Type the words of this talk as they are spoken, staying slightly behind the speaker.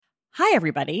Hi,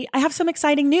 everybody. I have some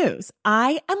exciting news.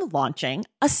 I am launching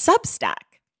a Substack.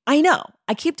 I know,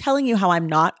 I keep telling you how I'm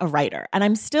not a writer, and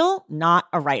I'm still not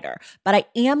a writer, but I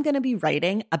am going to be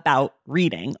writing about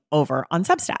reading over on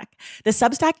Substack. The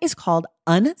Substack is called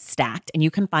Unstacked, and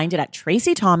you can find it at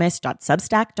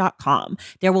traceythomas.substack.com.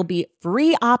 There will be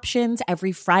free options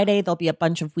every Friday. There'll be a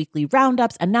bunch of weekly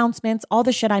roundups, announcements, all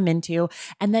the shit I'm into.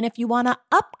 And then if you want to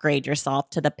upgrade yourself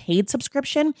to the paid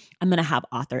subscription, I'm going to have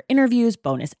author interviews,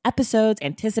 bonus episodes,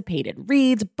 anticipated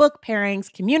reads, book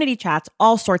pairings, community chats,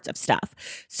 all sorts of stuff.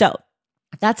 So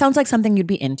if that sounds like something you'd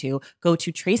be into, go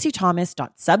to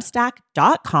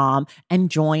traceythomas.substack.com and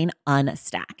join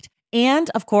Unstacked. And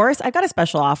of course, I've got a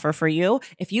special offer for you.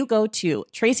 If you go to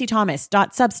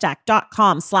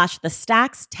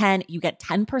traceythomas.substack.com/thestacks10, you get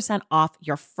 10% off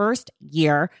your first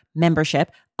year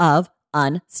membership of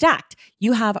Unstacked.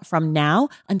 You have from now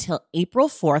until April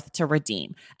 4th to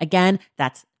redeem. Again,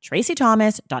 that's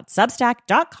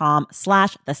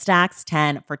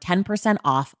traceythomas.substack.com/thestacks10 for 10%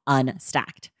 off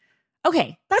Unstacked.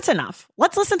 Okay, that's enough.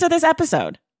 Let's listen to this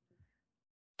episode.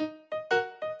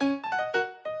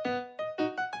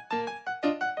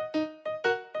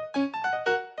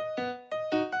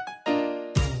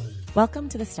 Welcome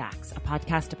to The Stacks, a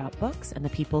podcast about books and the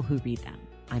people who read them.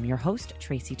 I'm your host,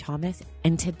 Tracey Thomas,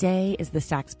 and today is the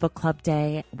Stacks Book Club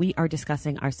Day. We are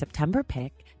discussing our September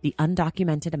pick, The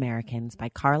Undocumented Americans by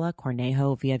Karla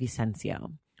Cornejo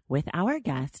Villavicencio, with our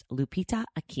guest, Lupita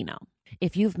Aquino.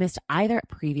 If you've missed either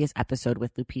previous episode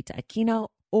with Lupita Aquino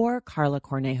or Karla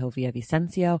Cornejo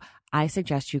Villavicencio, I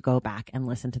suggest you go back and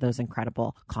listen to those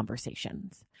incredible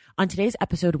conversations. On today's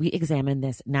episode, we examine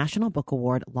this National Book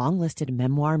Award long-listed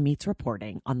memoir meets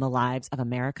reporting on the lives of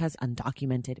America's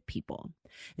undocumented people.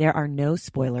 There are no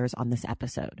spoilers on this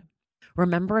episode.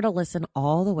 Remember to listen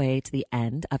all the way to the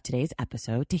end of today's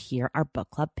episode to hear our book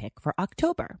club pick for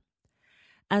October.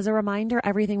 As a reminder,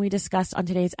 everything we discussed on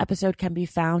today's episode can be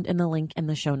found in the link in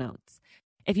the show notes.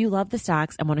 If you love the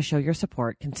Stacks and want to show your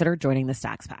support, consider joining the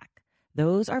Stacks Pack.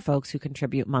 Those are folks who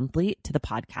contribute monthly to the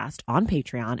podcast on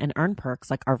Patreon and earn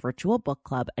perks like our virtual book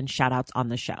club and shout-outs on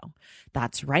the show.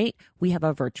 That's right, we have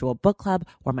a virtual book club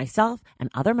where myself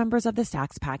and other members of the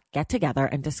Stacks Pack get together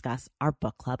and discuss our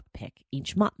book club pick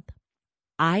each month.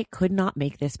 I could not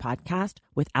make this podcast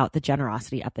without the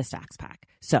generosity of the Stacks Pack.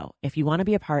 So if you want to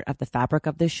be a part of the fabric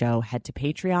of this show, head to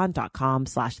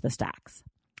patreon.com/thestacks.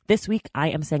 This week, I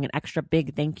am saying an extra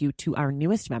big thank you to our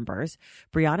newest members,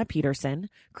 Brianna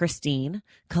Peterson, Christine,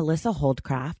 Calissa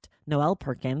Holdcraft, Noelle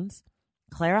Perkins,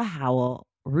 Clara Howell,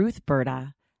 Ruth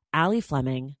Berta, Allie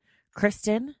Fleming,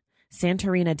 Kristen,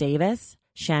 Santorina Davis,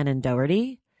 Shannon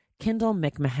Doherty, Kendall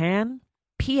McMahon,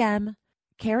 PM,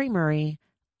 Carrie Murray,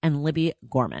 and Libby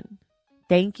Gorman.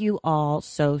 Thank you all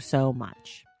so, so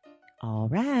much. All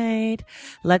right,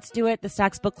 let's do it. The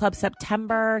Stacks Book Club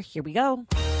September. Here we go.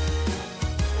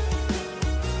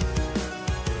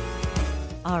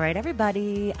 All right,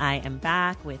 everybody. I am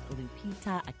back with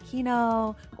Lupita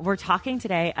Aquino. We're talking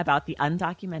today about The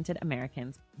Undocumented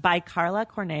Americans by Karla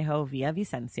Cornejo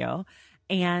Villavicencio.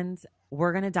 And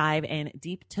we're going to dive in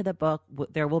deep to the book.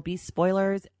 There will be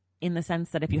spoilers in the sense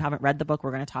that if you haven't read the book,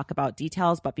 we're going to talk about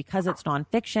details. But because it's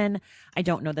nonfiction, I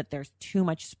don't know that there's too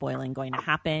much spoiling going to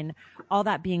happen. All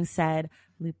that being said,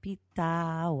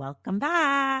 Lupita, welcome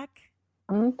back.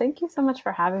 Thank you so much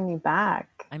for having me back.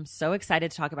 I'm so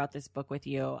excited to talk about this book with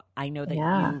you. I know that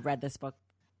you read this book,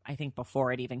 I think,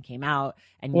 before it even came out,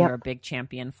 and you're a big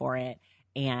champion for it.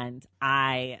 And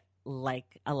I,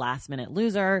 like a last minute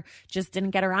loser, just didn't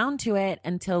get around to it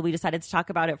until we decided to talk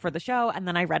about it for the show. And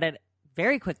then I read it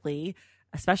very quickly,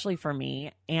 especially for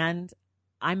me. And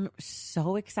I'm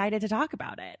so excited to talk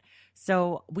about it.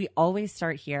 So we always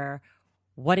start here.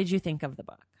 What did you think of the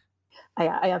book?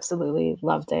 I absolutely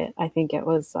loved it. I think it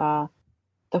was the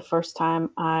first time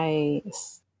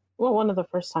one of the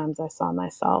first times I saw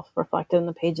myself reflected in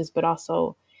the pages, but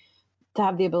also to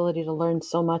have the ability to learn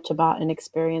so much about an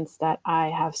experience that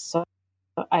I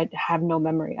have no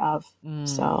memory of.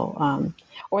 So,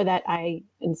 or that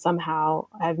somehow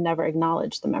I've never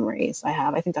acknowledged the memories I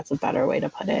have. I think that's a better way to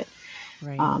put it.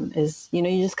 Right. Is, you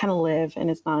just kind of live,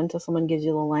 and it's not until someone gives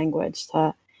you the language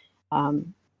to,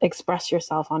 express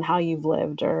yourself on how you've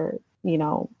lived, or,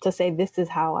 to say, this is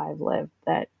how I've lived,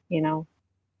 that,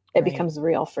 it becomes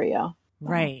real for you.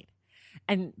 Right.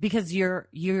 And because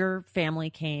your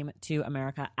family came to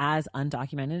America as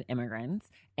undocumented immigrants,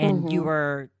 and you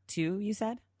were too, you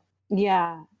said?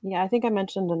 Yeah. I think I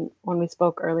mentioned when we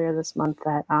spoke earlier this month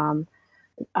that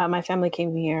My family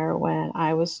came here when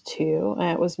I was 2.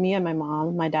 And it was me and my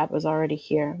mom. My dad was already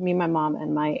here. Me, my mom,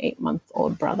 and my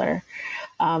 8-month-old brother.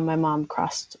 My mom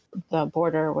crossed the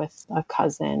border with a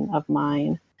cousin of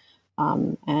mine,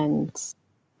 and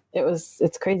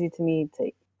it's crazy to me.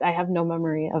 I have no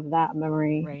memory of that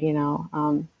memory, Right. you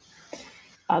know,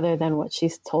 other than what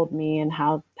she's told me and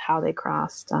how they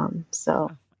crossed. So, Oh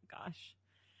my gosh.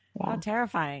 How yeah,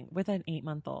 terrifying with an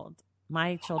 8-month-old.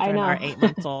 My I children are know. 8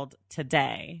 months old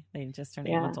today. They just turned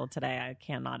eight Yeah, months old today. I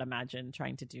cannot imagine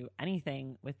trying to do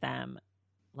anything with them,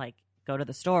 like go to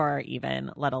the store,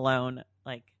 even, let alone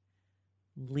like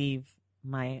leave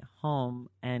my home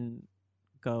and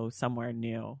go somewhere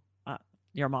new.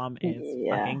 Your mom is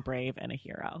yeah. fucking brave and a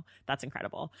hero. That's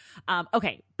incredible.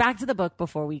 Okay, back to the book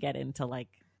before we get into like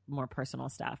more personal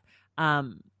stuff.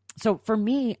 So for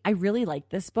me, I really liked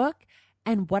this book,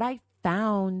 and what I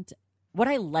found, what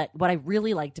I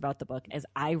really liked about the book is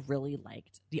I really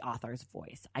liked the author's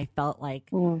voice. I felt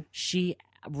like Mm, she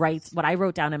writes, what I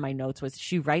wrote down in my notes was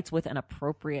she writes with an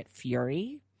appropriate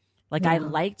fury. Like I yeah.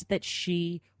 liked that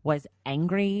she was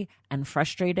angry and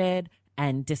frustrated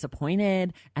and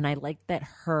disappointed, and I liked that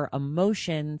her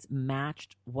emotions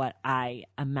matched what I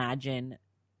imagine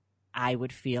I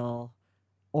would feel,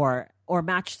 or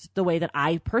matched the way that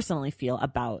I personally feel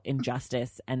about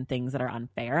injustice and things that are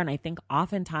unfair. And I think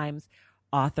oftentimes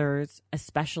authors,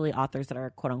 especially authors that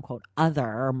are quote unquote other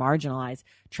or marginalized,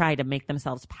 try to make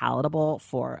themselves palatable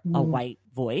for a Mm, white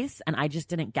voice. And I just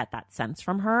didn't get that sense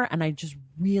from her. And I just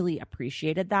really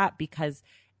appreciated that because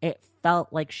it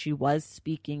felt like she was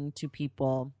speaking to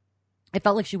people. It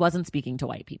felt like she wasn't speaking to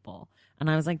white people. And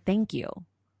I was like, thank you.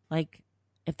 Like,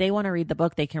 if they want to read the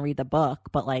book, they can read the book.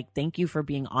 But like, thank you for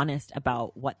being honest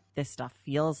about what this stuff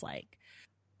feels like.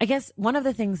 I guess one of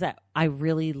the things that I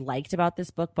really liked about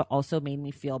this book, but also made me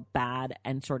feel bad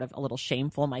and sort of a little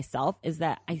shameful myself, is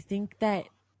that I think that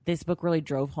this book really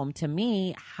drove home to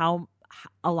me how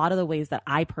a lot of the ways that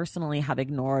I personally have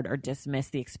ignored or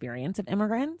dismissed the experience of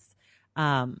immigrants.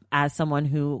 As someone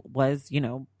who was,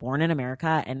 born in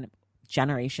America, and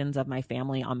generations of my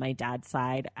family on my dad's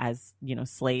side as,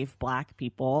 slave Black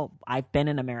people, I've been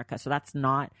in America. So that's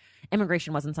not,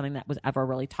 immigration wasn't something that was ever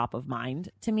really top of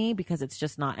mind to me because it's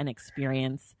just not an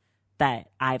experience that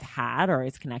I've had or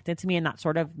is connected to me. And that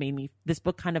sort of this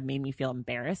book kind of made me feel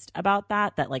embarrassed about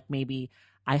that like maybe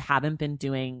I haven't been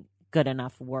doing good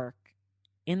enough work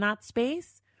in that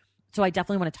space. So I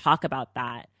definitely want to talk about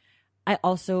that. I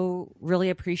also really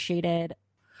appreciated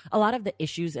a lot of the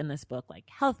issues in this book, like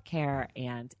healthcare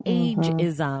and mm-hmm,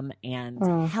 ageism and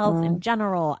health mm-hmm, in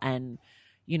general, and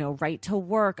right to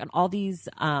work, and all these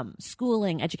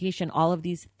schooling, education, all of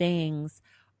these things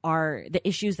are the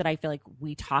issues that I feel like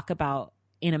we talk about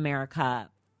in America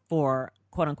for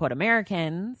quote unquote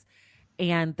Americans.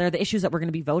 And they're the issues that we're going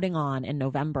to be voting on in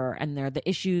November. And they're the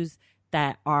issues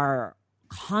that are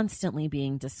constantly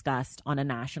being discussed on a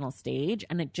national stage.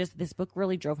 And this book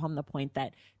really drove home the point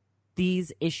that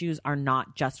these issues are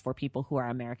not just for people who are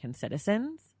American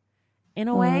citizens in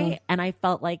a mm-hmm. way. And I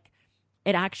felt like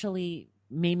it actually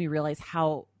made me realize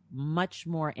how much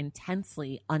more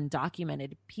intensely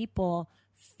undocumented people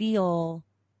feel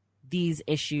these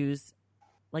issues,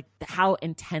 like how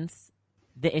intense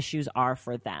the issues are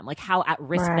for them, like how at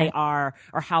risk they Right, are,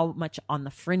 or how much on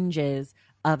the fringes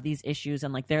of these issues.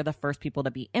 And like they're the first people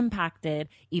to be impacted,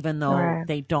 even though right.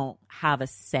 they don't have a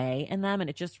say in them. And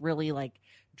it just really like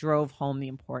drove home the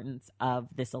importance of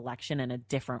this election in a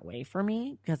different way for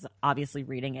me, because obviously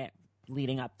reading it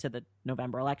leading up to the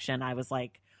November election, I was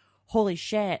like, holy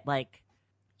shit, like,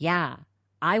 yeah,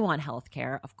 I want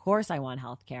healthcare. Of course I want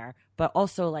healthcare. But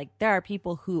also, like, there are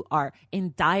people who are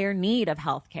in dire need of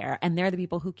healthcare, and they're the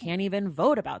people who can't even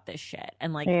vote about this shit.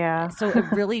 And like, Yeah. so it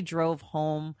really drove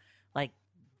home like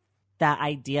that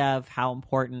idea of how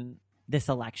important this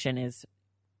election is.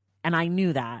 And I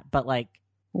knew that, but like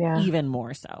Yeah. even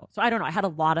more so. So I don't know. I had a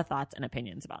lot of thoughts and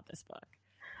opinions about this book.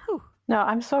 Whew. No,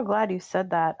 I'm so glad you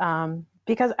said that.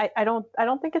 Because I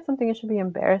don't think it's something you should be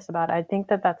embarrassed about. I think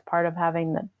that that's part of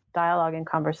having the dialogue and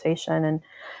conversation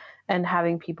and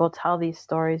having people tell these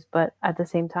stories. But at the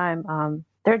same time,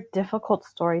 they're difficult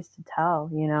stories to tell,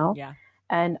 you know? Yeah.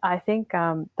 And I think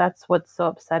that's what's so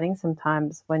upsetting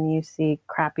sometimes when you see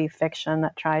crappy fiction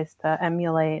that tries to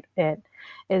emulate it,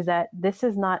 is that this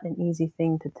is not an easy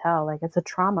thing to tell. Like, it's a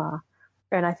trauma.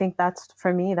 And I think that's,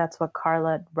 for me, that's what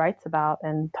Karla writes about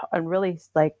and really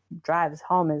like drives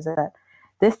home, is that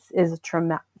this is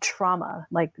trauma.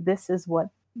 Like, this is what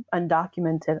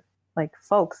undocumented like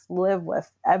folks live with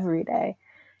every day.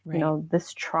 You Right. know,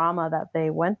 this trauma that they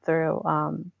went through,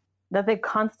 that they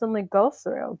constantly go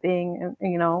through, being,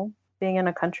 you know, being in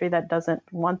a country that doesn't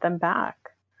want them back.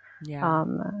 Yeah.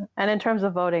 And in terms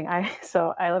of voting, I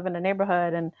live in a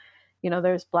neighborhood, and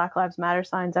there's Black Lives Matter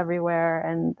signs everywhere,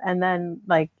 and then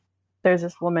like there's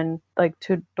this woman like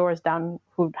 2 doors down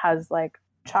who has like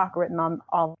chalk written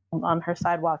on her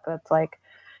sidewalk that's like,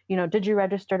 did you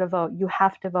register to vote? You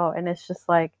have to vote. And it's just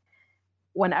like,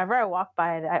 whenever I walk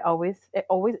by it, it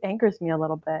always angers me a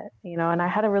little bit, and I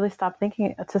had to really stop to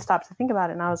think about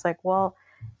it. And I was like, well,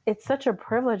 it's such a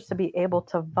privilege to be able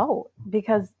to vote,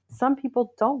 because some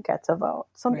people don't get to vote.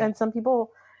 Right. And some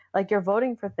people, like, you're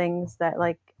voting for things that,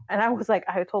 like, and I was like,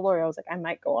 I told Lori, I was like, I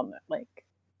might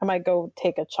go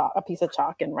take a piece of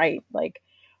chalk and write, like,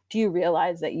 do you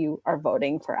realize that you are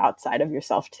voting for outside of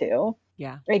yourself too?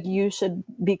 Yeah. Like, you should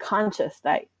be conscious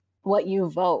that what you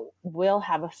vote will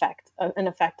have an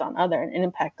impact on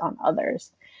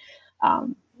others.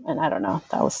 And I don't know,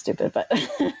 that was stupid, but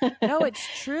no, it's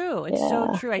true. It's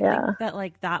so true. I think that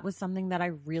like that was something that I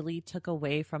really took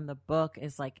away from the book,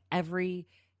 is like every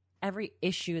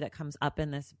issue that comes up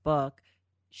in this book,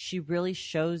 she really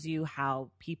shows you how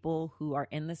people who are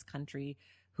in this country,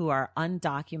 who are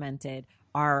undocumented,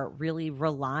 are really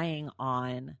relying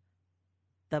on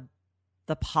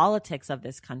the politics of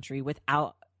this country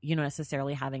without,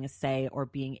 necessarily having a say or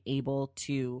being able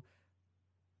to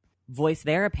voice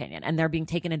their opinion, and they're being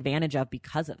taken advantage of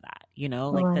because of that,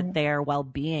 like right. that their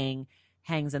well-being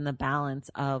hangs in the balance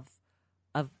of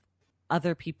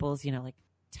other people's, like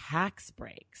tax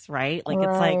breaks, right? Like,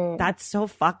 it's like, that's so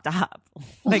fucked up.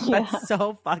 Like, that's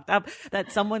so fucked up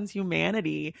that someone's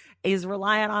humanity is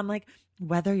reliant on like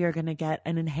whether you're going to get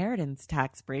an inheritance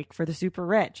tax break for the super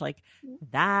rich. Like,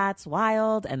 that's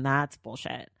wild, and that's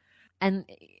bullshit. And,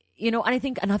 and I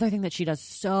think another thing that she does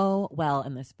so well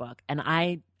in this book, and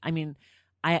I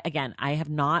have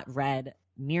not read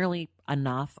nearly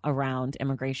enough around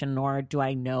immigration, nor do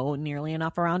I know nearly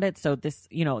enough around it. So this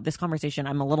conversation,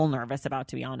 I'm a little nervous about,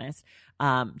 to be honest,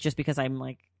 just because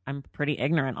I'm pretty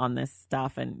ignorant on this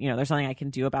stuff, and, there's nothing I can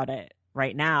do about it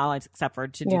right now, except for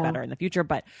to do better in the future.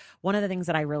 But one of the things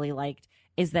that I really liked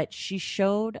is that she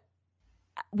showed,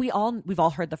 we've all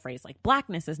heard the phrase like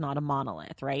blackness is not a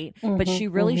monolith, right? Mm-hmm, but she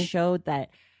really showed that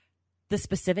the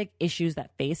specific issues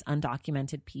that face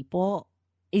undocumented people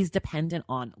is dependent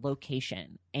on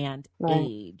location and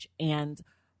age and,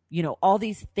 all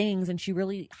these things. And she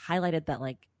really highlighted that,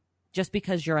 like, just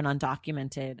because you're an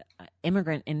undocumented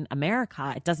immigrant in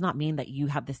America, it does not mean that you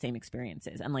have the same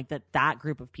experiences. And like that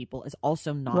group of people is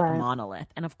also not a monolith.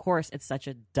 And of course, it's such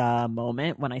a duh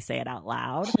moment when I say it out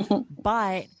loud,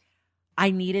 but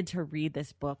I needed to read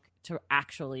this book to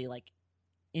actually like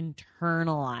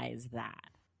internalize that.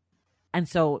 And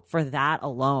so for that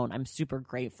alone, I'm super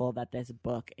grateful that this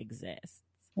book exists.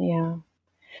 Yeah.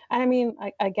 I mean,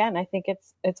 again, I think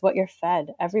it's what you're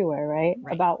fed everywhere, right?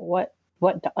 About what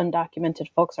the undocumented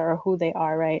folks are or who they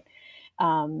are, right?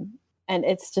 And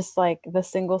it's just like the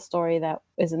single story that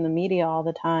is in the media all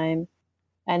the time.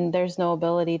 And there's no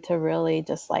ability to really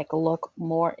just like look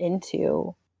more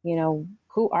into,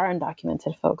 who are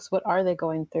undocumented folks? What are they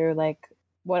going through? Like,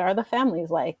 what are the families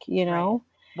like, Right.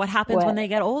 What happens when they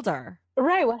get older?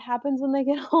 Right. What happens when they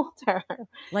get older?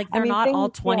 Like, they're not all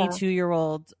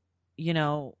 22-year-old,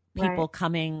 people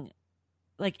coming.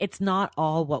 Like, it's not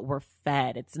all what we're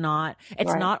fed. It's not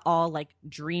all like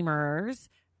dreamers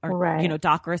or,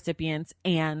 DACA recipients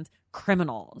and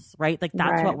criminals, right? Like,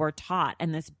 that's what we're taught.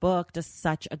 And this book does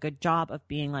such a good job of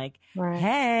being like,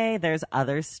 hey, there's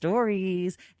other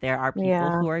stories. There are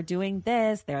people who are doing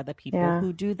this. There are the people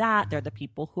who do that. There are the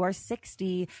people who are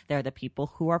 60. There are the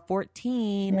people who are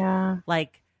 14. Yeah.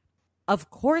 Like,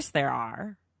 of course there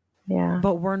are. Yeah.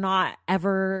 But we're not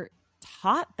ever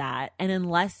taught that. And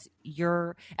unless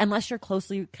you're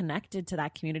closely connected to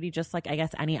that community, just like I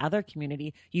guess any other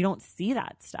community, you don't see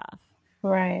that stuff.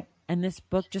 Right. And this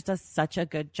book just does such a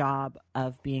good job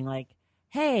of being like,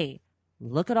 hey,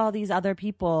 look at all these other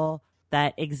people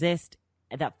that exist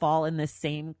that fall in this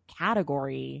same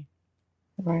category.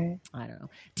 Right. I don't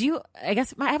know.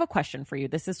 I have a question for you.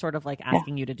 This is sort of like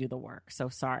asking you to do the work. So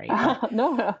sorry.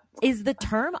 No. Is the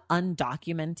term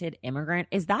undocumented immigrant,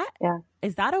 is that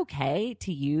okay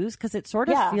to use? Because it sort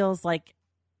of feels like,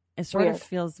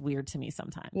 feels weird to me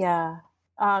sometimes. Yeah.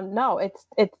 No,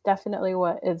 it's definitely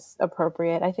what is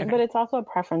appropriate, I think, but it's also a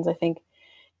preference. I think,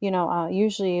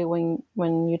 usually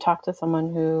when you talk to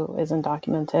someone who is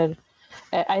undocumented,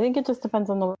 I think it just depends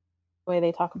on the way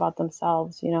they talk about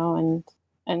themselves,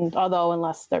 and although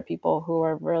unless they're people who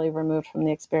are really removed from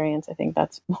the experience, I think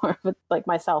that's more of like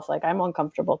myself, like I'm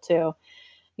uncomfortable too.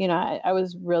 I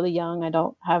was really young. I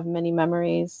don't have many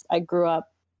memories. I grew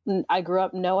up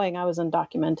knowing I was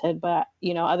undocumented, but,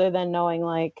 other than knowing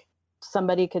like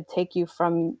somebody could take you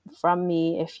from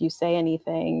me if you say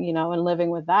anything, you know, and living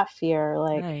with that fear,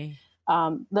 like, Right.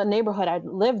 the neighborhood I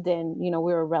lived in, you know,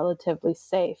 we were relatively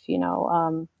safe, you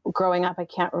know. Growing up, I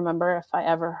can't remember if I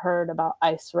ever heard about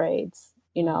ICE raids,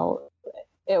 you know.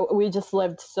 We just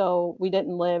lived, so we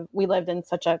lived in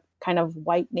such a kind of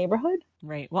white neighborhood.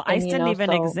 Right. Well, And, ICE you didn't know, even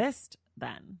so exist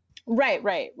then. right.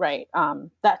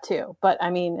 That too. But I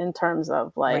mean, in terms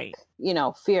of like, Right. you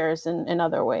know, fears in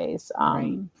other ways.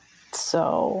 Right.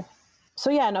 So,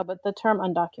 yeah, no, but the term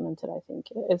undocumented, I think,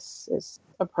 is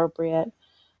appropriate.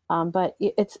 But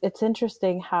it's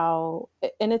interesting how,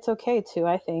 and it's okay too,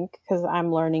 I think, because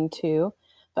I'm learning too,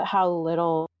 but how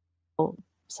little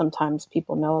sometimes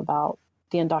people know about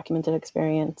the undocumented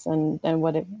experience and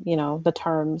what it, you know, the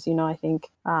terms, you know. I think,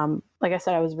 like I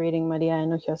said, I was reading Maria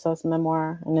Enojiosa's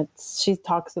memoir, and she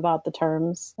talks about the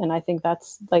terms, and I think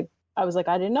that's like, I was like,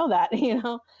 I didn't know that, you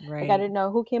know, Right. like I didn't know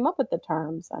who came up with the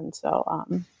terms, and so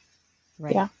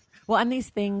right. yeah. Well, and these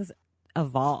things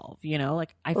evolve, you know,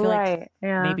 like I feel like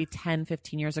Yeah. maybe 10,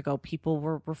 15 years ago, people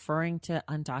were referring to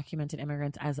undocumented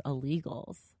immigrants as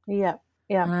illegals. Yeah.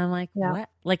 And I'm like, Yeah. what?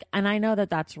 Like, and I know that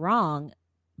that's wrong,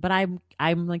 but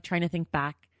I'm like trying to think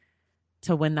back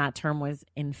to when that term was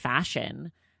in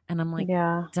fashion. And I'm like,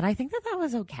 Yeah. did I think that that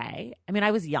was okay? I mean,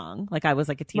 I was young, like I was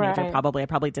like a teenager, Right. probably. I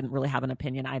probably didn't really have an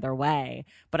opinion either way.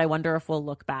 But I wonder if we'll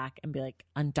look back and be like,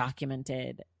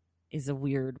 undocumented is a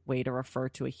weird way to refer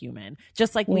to a human.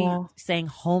 Just like we saying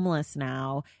homeless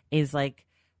now is like,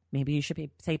 maybe you should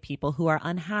say people who are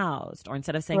unhoused, or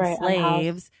instead of saying slaves,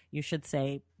 unhoused, you should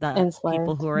say the enslaved.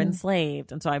 People who are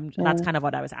enslaved. And so that's kind of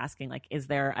what I was asking. Like, is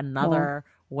there another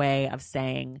way of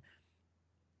saying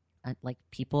like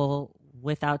people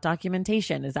without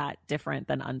documentation? Is that different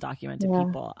than undocumented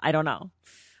people? I don't know.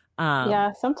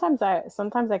 Sometimes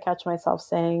I catch myself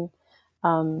saying,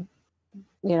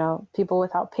 you know, people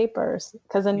without papers,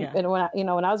 because when I,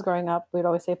 when I was growing up, we'd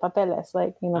always say papeles,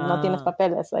 like, you know, no tienes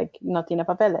papeles, like no tiene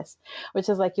papeles, which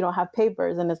is like, you don't have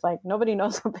papers. And it's like, nobody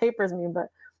knows what papers mean, but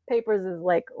papers is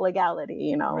like legality,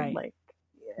 you know, like,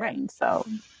 and so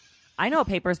I know what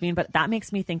papers mean, but that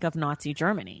makes me think of Nazi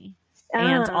Germany.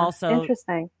 And also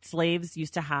slaves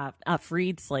used to have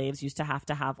freed slaves used to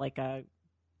have like a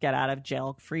get out of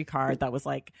jail free card that was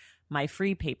like my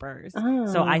free papers.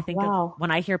 So I think of, when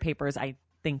I hear papers, I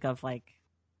think of like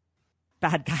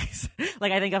bad guys.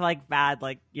 Like I think of like bad,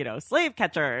 like, you know, slave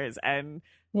catchers and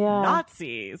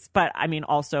Nazis. But I mean,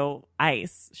 also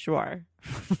ICE, sure.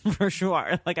 For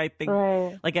sure. Like I think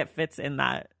like it fits in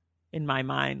that, in my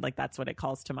mind, like that's what it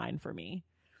calls to mind for me.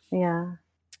 Yeah.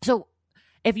 So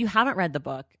if you haven't read the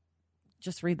book,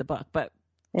 just read the book. But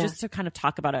just to kind of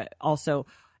talk about it also,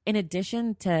 in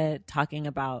addition to talking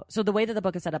about, so the way that the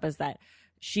book is set up is that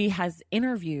she has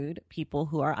interviewed people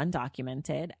who are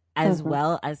undocumented, as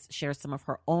well as shares some of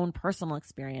her own personal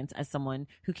experience as someone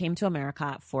who came to America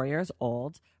at 4 years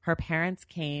old. Her parents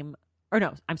came, or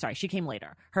no, I'm sorry, she came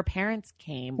later. Her parents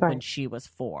came when she was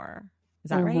 4. Is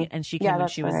that right? And she came when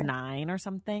she was 9 or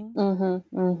something.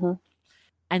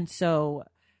 And so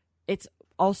it's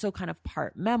also kind of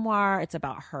part memoir. It's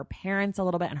about her parents a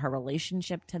little bit and her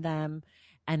relationship to them.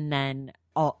 And then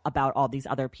about all these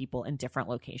other people in different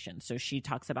locations. So she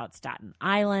talks about Staten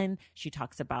Island. She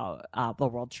talks about the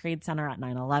World Trade Center at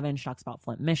 9/11. She talks about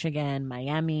Flint, Michigan,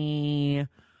 Miami,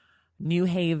 New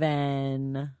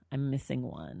Haven. I'm missing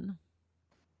one.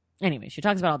 Anyway, she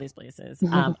talks about all these places.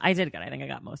 I did good. I think I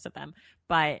got most of them.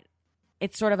 But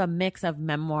it's sort of a mix of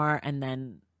memoir and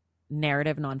then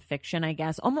narrative nonfiction, I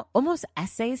guess. Almost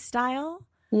essay style.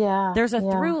 Yeah. There's a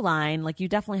through line. Like you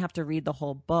definitely have to read the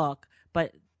whole book,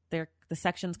 but the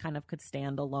sections kind of could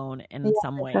stand alone in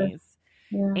some ways.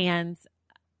 And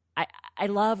I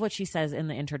love what she says in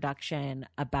the introduction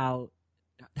about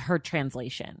her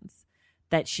translations,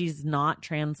 that she's not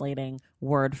translating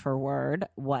word for word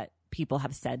what people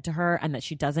have said to her, and that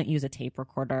she doesn't use a tape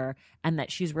recorder, and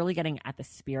that she's really getting at the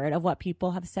spirit of what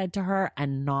people have said to her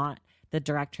and not the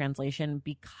direct translation,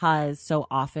 because so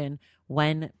often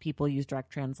when people use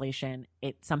direct translation,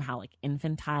 it somehow like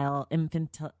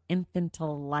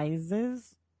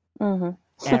infantilizes or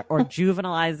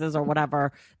juvenilizes or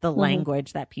whatever the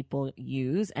language that people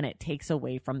use, and it takes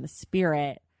away from the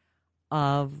spirit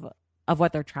of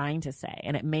what they're trying to say,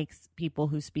 and it makes people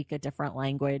who speak a different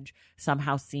language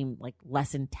somehow seem like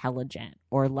less intelligent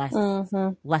or less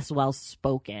well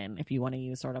spoken, if you want to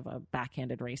use sort of a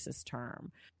backhanded racist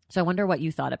term. So I wonder what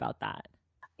you thought about that.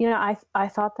 You know, I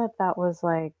thought that was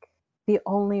like the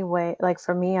only way, like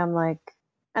for me, I'm like,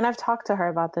 and I've talked to her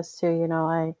about this too, you know,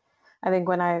 I think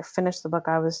when I finished the book,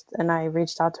 I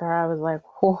reached out to her, I was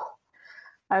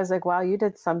like, wow, you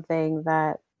did something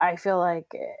that I feel like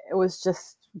it was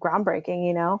just groundbreaking,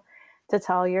 you know, to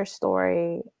tell your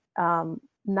story,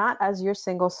 not as your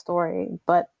single story,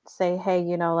 but say, hey,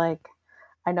 you know, like,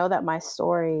 I know that my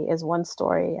story is one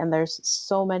story and there's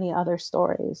so many other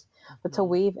stories, but to Mhm.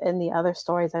 weave in the other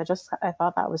stories, I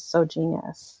thought that was so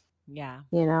genius, Yeah.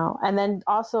 you know, and then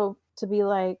also to be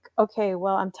like, okay,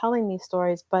 well, I'm telling these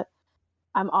stories, but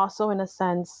I'm also in a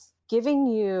sense giving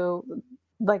you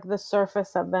like the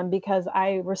surface of them because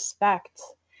I respect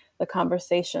the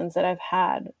conversations that I've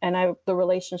had and the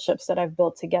relationships that I've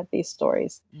built to get these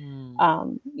stories.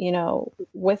 Mm. You know,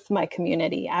 with my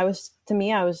community. To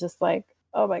me, I was just like,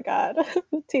 oh my God,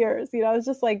 tears. You know, I was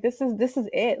just like, this is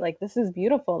it. Like, this is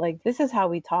beautiful. Like, this is how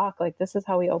we talk. Like, this is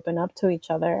how we open up to each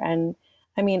other. And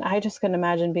I mean, I just couldn't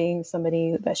imagine being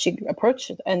somebody that she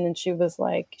approached and then she was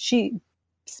like, she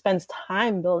spends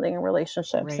time building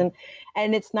relationships Right.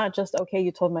 and it's not just okay,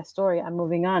 you told my story, I'm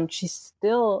moving on. She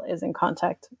still is in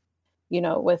contact, you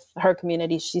know, with her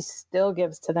community. She still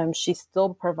gives to them. She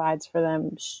still provides for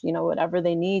them. You know, whatever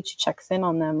they need, she checks in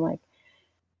on them. Like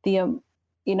the,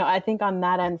 you know, I think on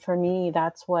that end for me,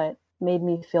 that's what made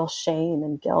me feel shame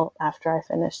and guilt after I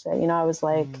finished it. You know, I was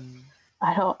like, Mm.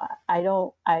 I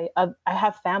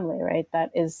have family, right,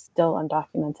 that is still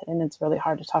undocumented, and it's really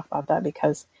hard to talk about that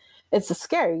because it's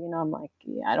scary. You know, I'm like,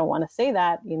 yeah, I don't want to say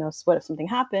that. You know, so what if something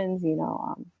happens? You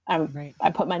know, Right. I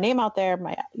put my name out there.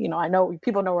 You know, I know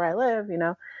people know where I live. You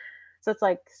know, so it's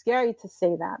like scary to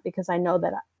say that because I know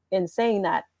that in saying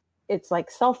that, it's like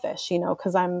selfish. You know,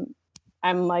 because I'm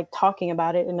like talking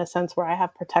about it in a sense where I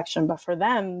have protection, but for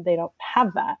them, they don't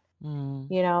have that. Mm.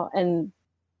 You know, and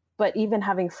but even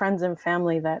having friends and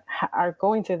family that are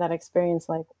going through that experience,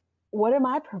 like, what am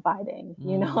I providing?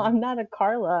 You know, Mm. I'm not a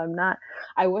Karla. I'm not,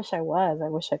 I wish I was, I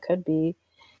wish I could be,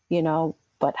 you know,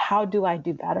 but how do I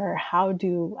do better? I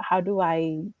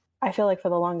feel like for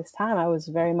the longest time, I was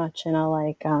very much in a,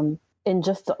 like, in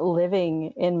just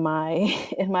living in my,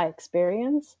 in my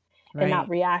experience and not Right.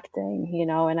 reacting, you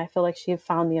know, and I feel like she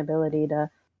found the ability to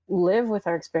live with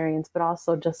our experience, but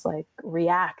also just like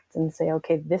react and say,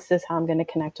 okay, this is how I'm going to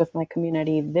connect with my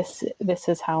community. This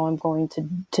is how I'm going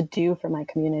to do for my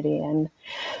community. And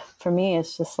for me,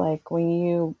 it's just like when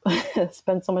you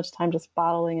spend so much time just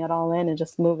bottling it all in and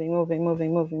just moving,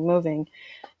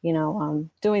 you know,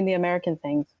 doing the American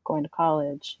things, going to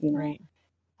college, you know, Right.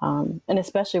 and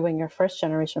especially when you're first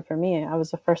generation. For me, I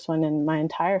was the first one in my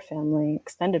entire family,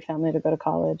 extended family, to go to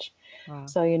college. Wow.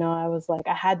 So, you know, I was like,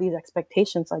 I had these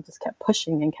expectations. So I just kept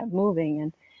pushing and kept moving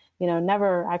and, you know,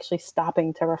 never actually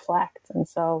stopping to reflect. And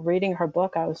so reading her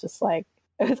book, I was just like,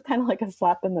 it was kind of like a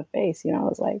slap in the face. You know, I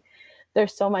was like,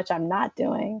 there's so much I'm not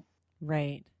doing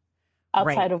Right.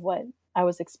 outside Right. of what I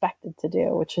was expected to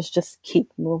do, which is just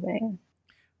keep moving.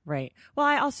 Right. Well,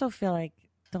 I also feel like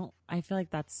I feel like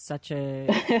that's such a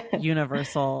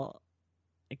universal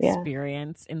Yeah.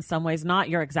 experience in some ways, not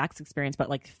your exact experience, but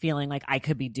like feeling like I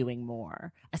could be doing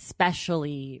more,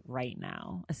 especially right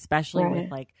now, especially with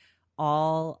Right. like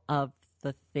all of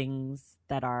the things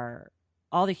that are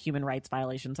all the human rights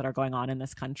violations that are going on in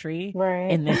this country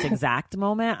Right. in this exact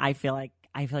moment. I feel like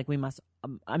we must,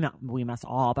 I'm not, we must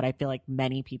all, but I feel like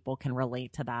many people can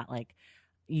relate to that. Like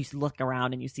you look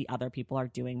around and you see other people are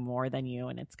doing more than you.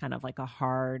 And it's kind of like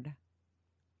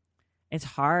it's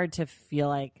hard to feel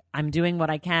like I'm doing what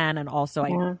I can. And also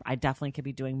Yeah. I definitely could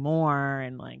be doing more.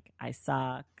 And like, I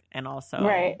suck. And Right.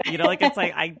 also, you know, like it's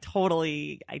like, I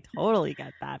totally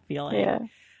get that feeling. Yeah.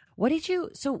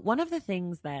 So one of the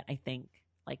things that I think,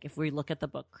 like if we look at the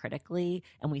book critically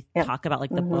and we Yep. talk about like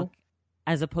the Mm-hmm. book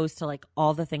as opposed to like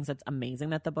all the things that's amazing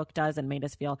that the book does and made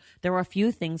us feel, there were a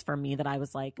few things for me that I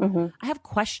was like, Mm-hmm. I have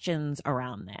questions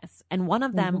around this. And one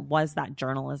of Mm-hmm. them was that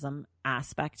journalism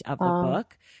aspect of the Um,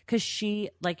 book. Cause she,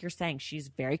 like you're saying, she's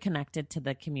very connected to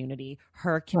the community,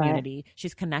 her right. community.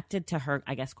 She's connected to her,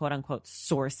 I guess, quote unquote,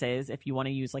 sources, if you want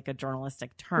to use like a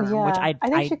journalistic term, which Yeah. I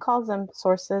think she calls them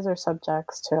sources or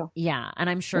subjects too. yeah. And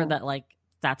I'm sure Yeah. that like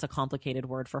that's a complicated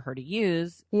word for her to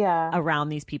use Yeah. around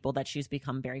these people that she's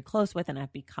become very close with and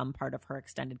have become part of her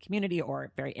extended community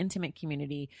or very intimate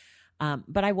community.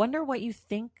 But I wonder what you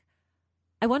think.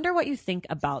 I wonder what you think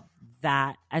about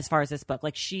that as far as this book.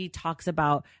 Like she talks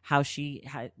about how she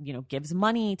gives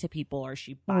money to people or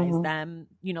she buys Mm-hmm. them,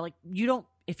 like you don't,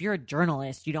 if you're a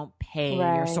journalist, you don't pay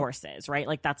your Right. sources, right?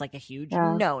 Like that's like a huge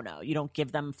Yeah. no. You don't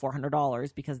give them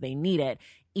 $400 because they need it,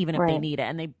 even if they Right. need it.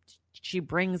 And she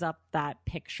brings up that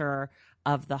picture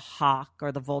of the hawk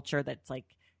or the vulture that's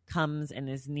like comes and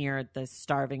is near the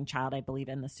starving child, I believe,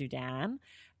 in the Sudan,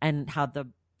 and how the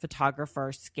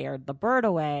photographer scared the bird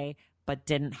away but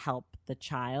didn't help the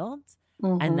child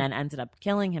and Mm-hmm. then ended up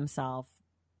killing himself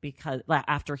because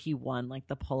after he won like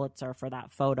the Pulitzer for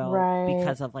that photo, Right.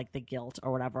 because of like the guilt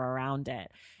or whatever around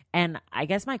it. And I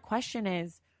guess my question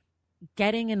is,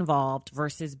 getting involved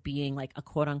versus being like a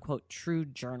quote unquote true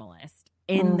journalist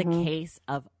in the case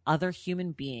of other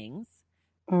human beings,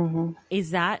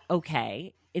 is that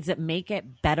okay? Is it make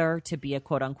it better to be a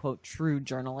quote unquote true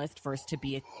journalist versus to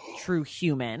be a true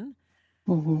human?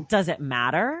 Does it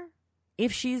matter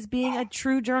if she's being a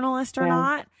true journalist or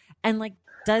not? And like,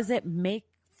 does it make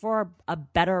for a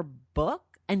better book?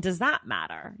 And does that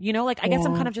matter? You know, like, I guess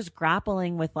I'm kind of just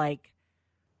grappling with like,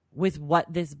 with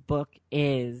what this book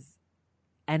is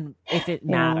and if it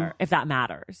if that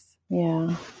matters.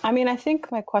 Yeah. I mean, I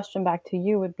think my question back to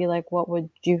you would be like,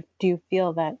 do you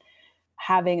feel that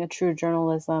having a true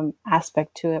journalism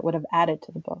aspect to it would have added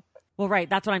to the book? Well, right.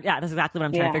 That's exactly what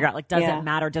I'm trying to figure out. Like, does it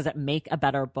matter? Does it make a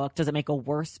better book? Does it make a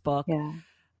worse book? Yeah.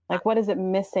 Like, what is it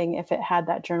missing if it had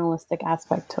that journalistic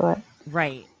aspect to it?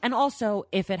 Right. And also,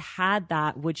 if it had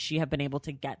that, would she have been able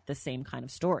to get the same kind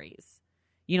of stories?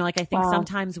 You know, like, I think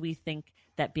sometimes we think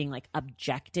that being like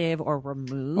objective or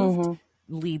removed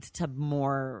leads to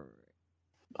more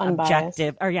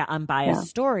objective or unbiased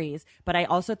stories. But I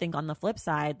also think on the flip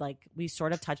side, like we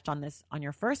sort of touched on this on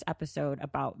your first episode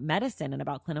about medicine and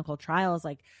about clinical trials,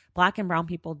 like Black and brown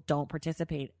people don't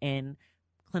participate in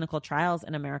clinical trials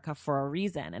in America for a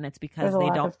reason, and it's because they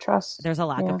don't trust. There's a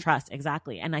lack of trust.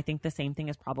 Exactly. And I think the same thing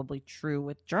is probably true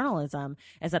with journalism,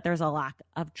 is that there's a lack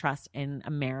of trust in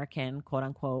American, quote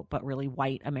unquote, but really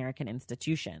white American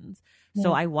institutions.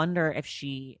 So I wonder if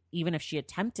even if she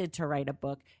attempted to write a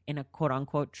book in a quote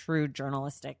unquote true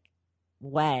journalistic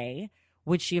way,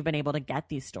 would she have been able to get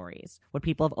these stories? Would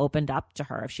people have opened up to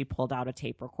her if she pulled out a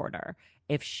tape recorder?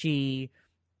 If she,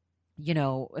 you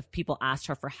know, if people asked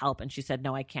her for help and she said,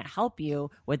 no, I can't help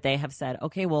you, would they have said,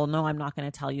 okay, well, no, I'm not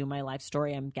going to tell you my life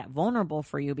story and get vulnerable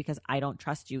for you because I don't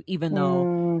trust you, even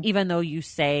though you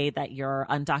say that you're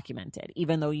undocumented,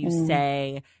 even though you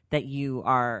say that you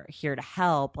are here to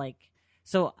help. Like,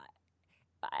 so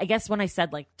I guess when I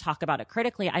said like talk about it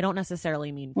critically, I don't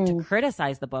necessarily mean to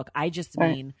criticize the book. I just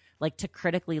mean like to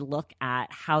critically look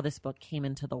at how this book came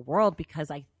into the world,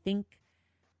 because I think,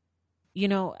 you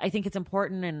know, I think it's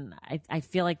important. And I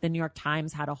feel like the New York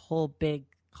Times had a whole big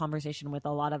conversation with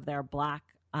a lot of their Black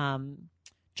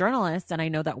journalists. And I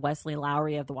know that Wesley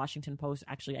Lowery of the Washington Post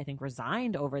actually, I think,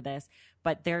 resigned over this.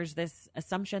 But there's this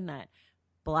assumption that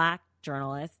Black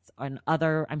journalists and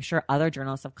I'm sure other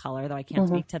journalists of color, though I can't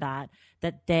speak to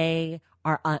that they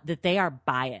are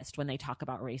biased when they talk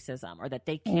about racism, or that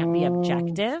they can't be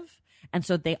objective. And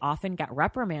so they often get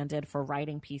reprimanded for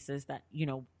writing pieces that, you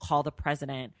know, call the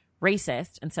president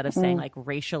racist instead of saying like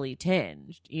racially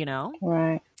tinged, you know?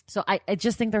 Right. So I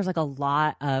just think there's like a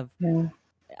lot of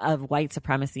white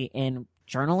supremacy in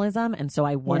journalism. And so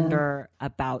I wonder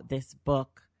about this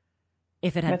book,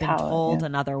 if it had been told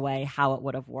another way, how it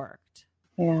would have worked.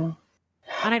 Yeah.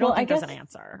 And I don't think there's an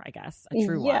answer, I guess, a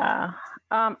true one. Yeah.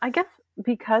 I guess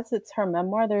because it's her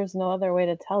memoir, there's no other way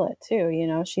to tell it too. You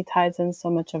know, she ties in so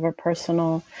much of her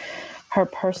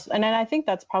and I think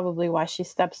that's probably why she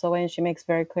steps away, and she makes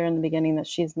very clear in the beginning that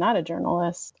she's not a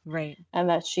journalist, right? And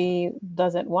that she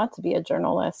doesn't want to be a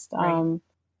journalist. Right.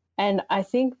 And I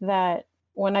think that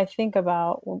when I think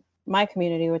about my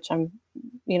community, which I'm,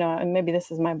 you know, and maybe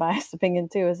this is my biased opinion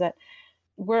too, is that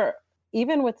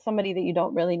even with somebody that you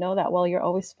don't really know that well, you're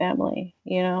always family,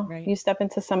 you know. Right. You step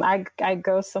into I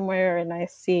go somewhere and I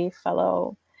see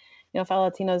fellow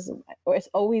Latinos, or it's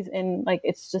always in like,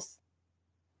 it's just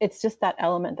that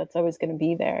element that's always going to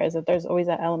be there, is that there's always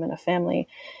that element of family.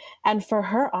 And for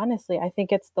her, honestly, I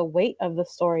think it's the weight of the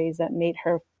stories that made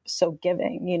her so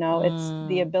giving, you know. It's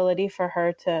the ability for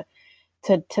her to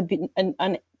be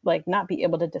like not be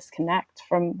able to disconnect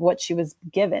from what she was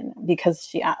given because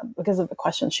of the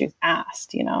questions she was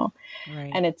asked, you know.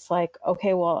 Right. And it's like,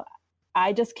 okay, well,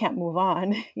 I just can't move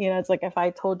on. You know, it's like if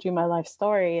I told you my life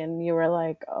story and you were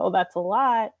like, oh, that's a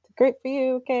lot. Great for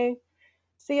you. Okay.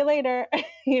 See you later.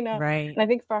 You know? Right. And I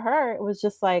think for her, it was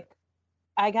just like,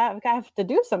 I have to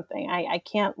do something. I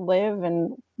can't live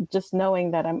and just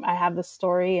knowing that I have this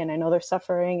story and I know they're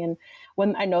suffering. And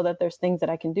when I know that there's things that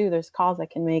I can do, there's calls I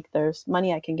can make, there's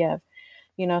money I can give,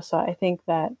 you know? So I think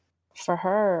that for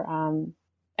her,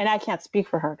 and I can't speak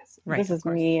for her because this is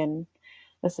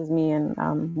me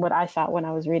and what I thought when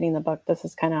I was reading the book. This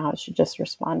is kind of how she just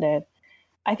responded.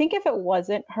 I think if it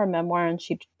wasn't her memoir and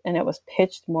it was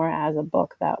pitched more as a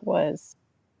book that was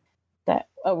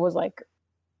like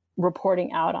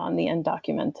reporting out on the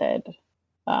undocumented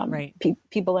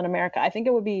people in America, I think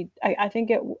it would be. I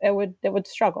think it would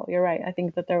struggle. You're right. I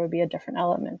think that there would be a different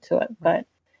element to it. Right. But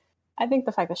I think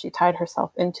the fact that she tied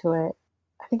herself into it,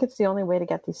 I think it's the only way to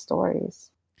get these stories.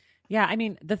 Yeah. I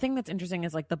mean, the thing that's interesting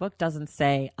is like the book doesn't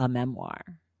say a memoir,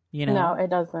 you know? No,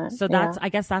 it doesn't. So I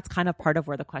guess that's kind of part of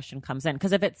where the question comes in.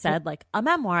 Because if it said like a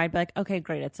memoir, I'd be like, okay,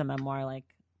 great, it's a memoir. Like,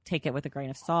 take it with a grain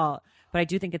of salt. But I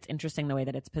do think it's interesting the way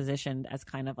that it's positioned as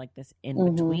kind of like this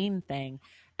in between thing.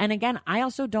 And again, I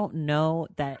also don't know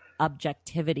that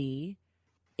objectivity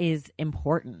is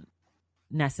important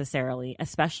necessarily,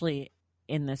 especially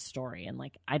in this story. And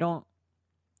like, I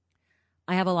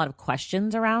have a lot of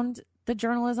questions around the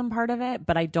journalism part of it,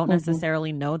 but I don't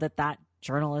necessarily know that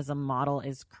journalism model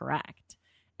is correct.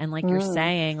 And like you're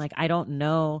saying, like, I don't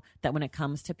know that when it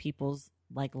comes to people's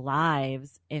like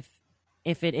lives, if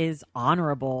it is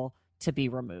honorable to be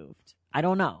removed. I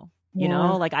don't know. You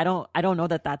know, like I don't know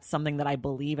that that's something that I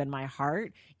believe in my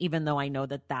heart, even though I know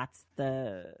that that's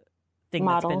the thing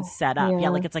model that's been set up. Yeah,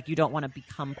 like it's like you don't want to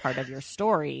become part of your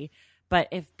story, but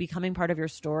if becoming part of your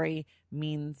story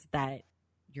means that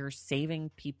you're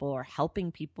saving people or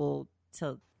helping people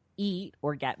to eat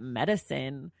or get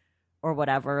medicine or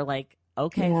whatever, like,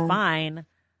 okay, fine.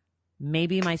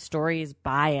 Maybe my story is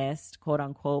biased, quote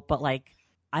unquote, but like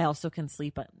I also can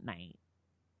sleep at night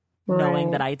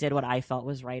knowing that I did what I felt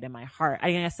was right in my heart.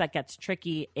 I guess that gets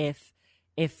tricky if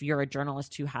you're a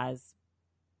journalist who has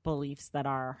beliefs that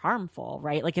are harmful,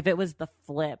 right? Like if it was the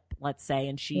flip, let's say,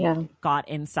 and she got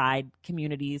inside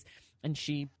communities and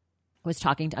she was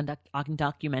talking to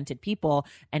undocumented people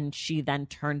and she then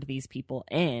turned these people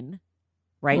in,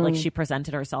 right? Like she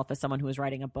presented herself as someone who was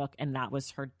writing a book and that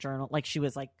was her journal. Like she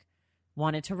was like,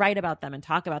 wanted to write about them and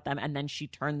talk about them. And then she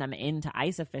turned them into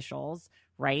ICE officials,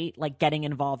 right? Like getting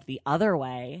involved the other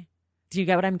way. Do you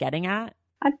get what I'm getting at?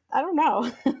 I don't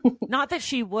know. Not that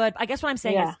she would. I guess what I'm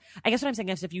saying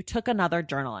is if you took another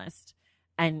journalist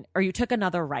or you took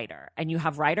another writer and you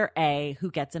have writer A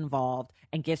who gets involved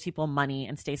and gives people money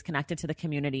and stays connected to the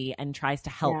community and tries to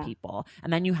help people.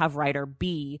 And then you have writer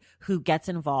B who gets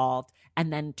involved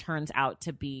and then turns out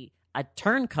to be a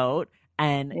turncoat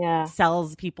and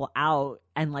sells people out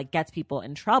and like gets people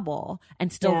in trouble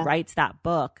and still writes that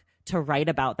book to write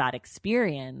about that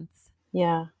experience.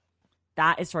 Yeah.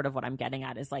 That is sort of what I'm getting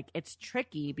at is like, it's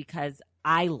tricky because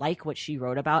I like what she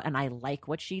wrote about and I like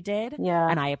what she did. Yeah.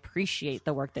 And I appreciate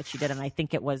the work that she did. And I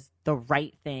think it was the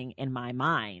right thing in my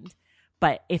mind.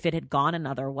 But if it had gone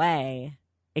another way,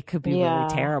 it could be really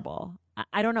terrible.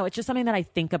 I don't know. It's just something that I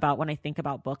think about when I think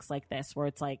about books like this, where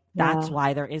it's like, that's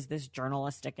why there is this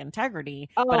journalistic integrity.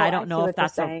 But I don't know if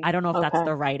that's that's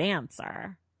the right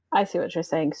answer. I see what you're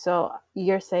saying. So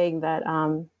you're saying that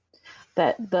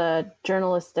that the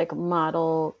journalistic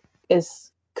model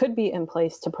could be in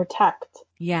place to protect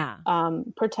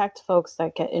folks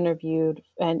that get interviewed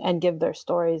and give their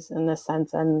stories in this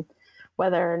sense, and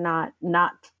whether or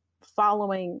not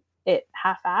following it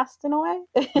half-assed in a way.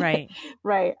 Right.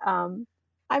 Right.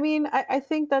 I mean, I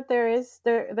think that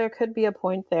there could be a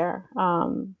point there.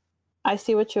 I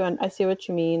see what you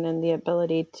mean, and the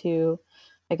ability to,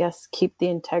 I guess, keep the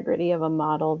integrity of a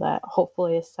model that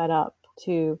hopefully is set up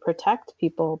to protect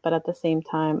people. But at the same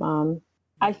time,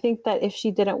 I think that if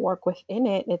she didn't work within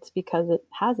it, it's because it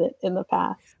hasn't in the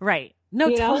past. Right. No,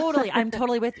 totally. I'm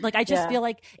totally with, like, I just feel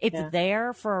like it's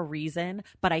there for a reason,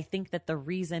 but I think that the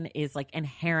reason is like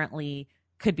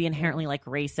could be inherently like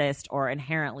racist or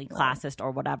inherently classist or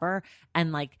whatever.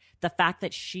 And like the fact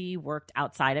that she worked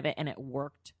outside of it and it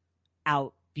worked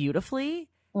out beautifully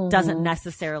doesn't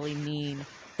necessarily mean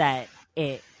that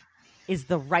it is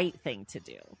the right thing to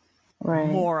do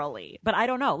morally. But I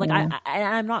don't know. Like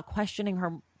I'm not questioning her.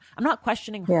 I'm not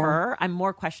questioning her. I'm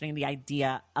more questioning the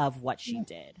idea of what she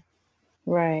did.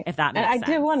 Right. If that makes sense. I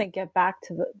did want to get back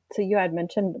to you had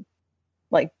mentioned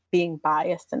like being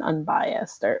biased and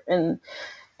unbiased and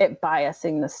it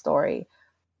biasing the story.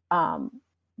 But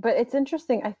it's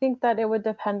interesting. I think that it would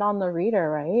depend on the reader,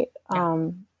 right? Yeah.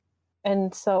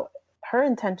 And so her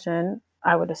intention,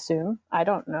 I would assume, I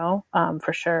don't know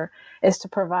for sure, is to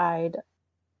provide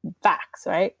facts,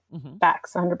 right?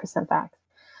 Facts, 100% facts.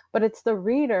 But it's the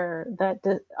reader that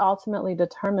ultimately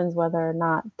determines whether or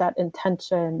not that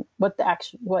intention,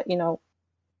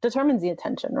 determines the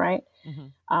intention, right?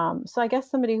 So I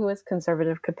guess somebody who is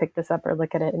conservative could pick this up or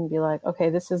look at it and be like, okay,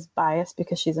 this is biased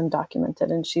because she's undocumented,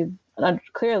 and she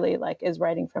clearly like is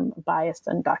writing from biased,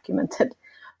 undocumented,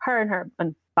 her and her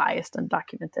unbiased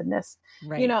undocumentedness,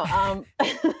 right?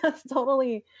 That's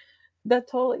totally.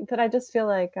 But I just feel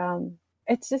like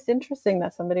it's just interesting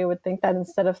that somebody would think that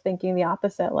instead of thinking the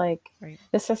opposite. Like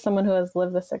this is someone who has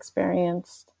lived this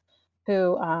experience,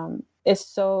 who is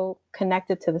so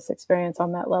connected to this experience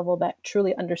on that level that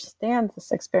truly understands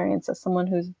this experience as someone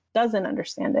who doesn't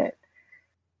understand it,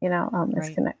 is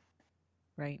connected.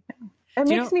 Right. It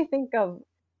makes me think of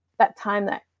that time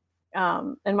that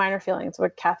in Minor Feelings where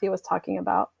Kathy was talking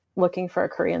about looking for a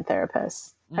Korean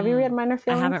therapist. Have you read Minor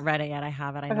Feelings? I haven't read it yet. I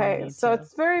haven't. I know I need so to.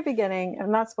 It's very beginning.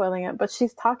 I'm not spoiling it, but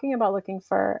she's talking about looking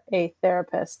for a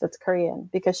therapist that's Korean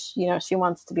because she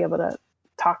wants to be able to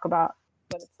talk about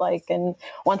what it's like and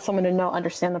wants someone to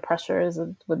understand the pressures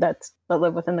that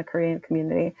live within the Korean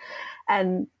community.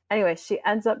 And anyway, she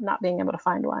ends up not being able to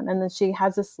find one. And then she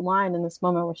has this line in this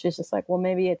moment where she's just like, well,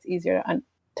 maybe it's easier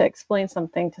to explain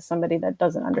something to somebody that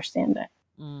doesn't understand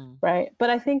it. Right. But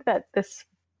I think that this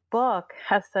book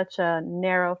has such a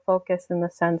narrow focus in the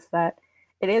sense that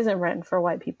it isn't written for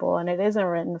white people and it isn't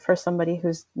written for somebody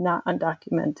who's not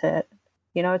undocumented.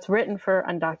 It's written for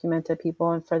undocumented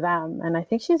people and for them. And I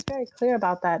think she's very clear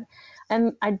about that.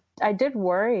 And I did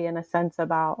worry in a sense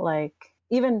about, like,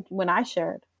 even when I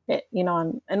shared it, in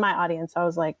my audience, I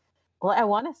was like, well, I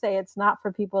want to say it's not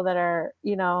for people that are,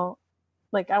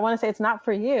 like, I want to say it's not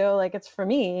for you, like it's for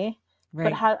me. Right.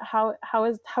 But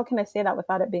how can I say that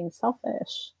without it being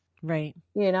selfish? Right.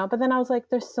 But then I was like,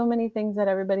 there's so many things that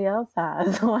everybody else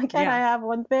has. Why can't I have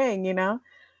one thing,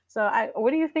 So what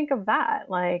do you think of that?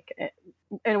 Like,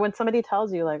 and when somebody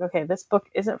tells you like, okay, this book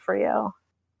isn't for you.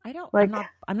 I don't, like,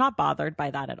 I'm not bothered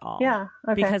by that at all. Yeah.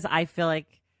 Okay. Because I feel like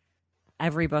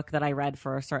every book that I read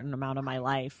for a certain amount of my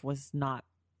life was not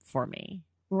for me.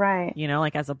 Right.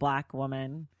 Like as a Black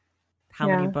woman, how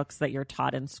many books that you're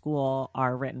taught in school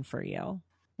are written for you?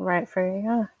 Right. For you.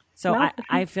 Yeah. So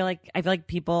I feel like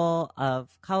people of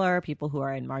color, people who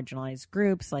are in marginalized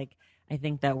groups, like, I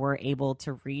think that we're able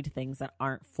to read things that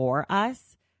aren't for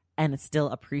us and still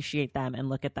appreciate them and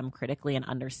look at them critically and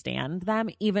understand them,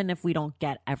 even if we don't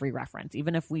get every reference,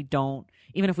 even if we don't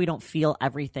feel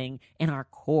everything in our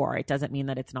core. It doesn't mean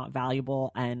that it's not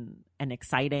valuable and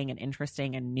exciting and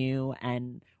interesting and new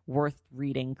and worth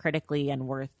reading critically and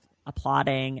worth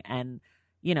applauding. And,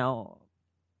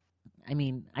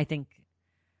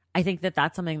 I think that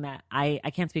that's something that I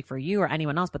can't speak for you or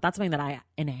anyone else, but that's something that I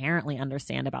inherently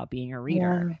understand about being a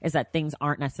reader, is that things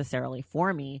aren't necessarily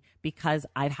for me because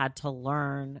I've had to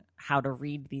learn how to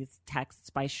read these texts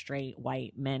by straight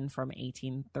white men from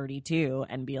 1832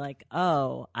 and be like,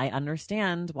 oh, I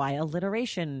understand why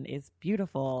alliteration is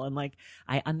beautiful. And like,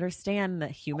 I understand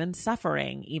that human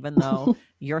suffering, even though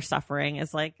your suffering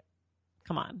is like,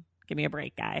 come on, give me a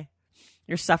break, guy.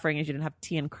 Your suffering is you didn't have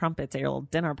tea and crumpets at your little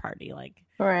dinner party, like,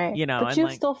 right. But you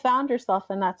still found yourself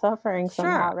in that suffering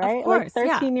somehow, right? Of course,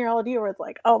 like 13-year-old you was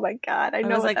like, oh my God, I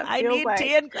know what that feels like. I need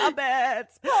tea and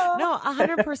crumpets. No,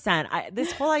 100%.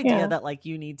 This whole idea that like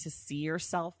you need to see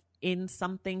yourself in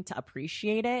something to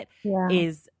appreciate it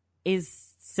is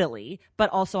silly. But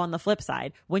also on the flip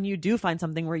side, when you do find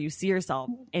something where you see yourself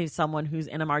as someone who's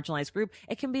in a marginalized group,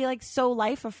 it can be like so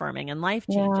life affirming and life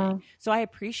changing. So I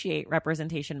appreciate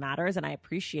representation matters and I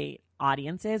appreciate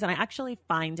audiences. And I actually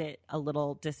find it a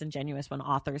little disingenuous when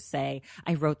authors say,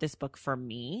 I wrote this book for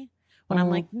me. When I'm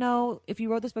like, no, if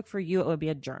you wrote this book for you, it would be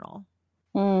a journal.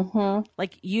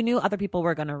 Like, you knew other people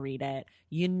were going to read it.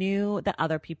 You knew that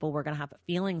other people were going to have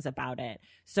feelings about it.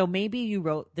 So maybe you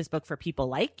wrote this book for people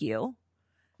like you.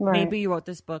 Right. Maybe you wrote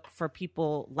this book for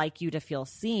people like you to feel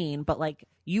seen, but like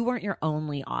you weren't your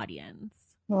only audience.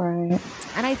 Right.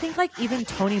 And I think like even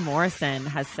Toni Morrison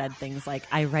has said things like,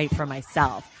 I write for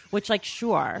myself, which like,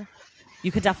 sure,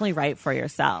 you could definitely write for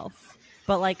yourself.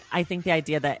 But like, I think the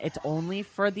idea that it's only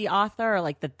for the author, or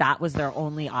like that was their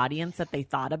only audience that they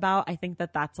thought about, I think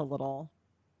that that's a little.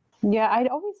 Yeah, I'd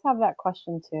always have that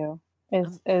question too.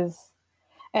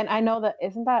 And I know that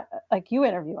isn't that like you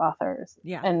interview authors,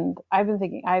 and I've been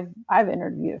thinking I've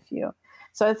interviewed a few,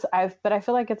 so but I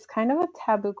feel like it's kind of a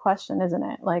taboo question, isn't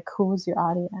it? Like, who's your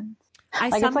audience?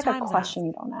 Like, it's like a question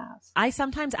you don't ask. I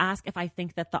sometimes ask if I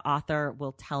think that the author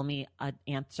will tell me an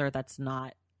answer that's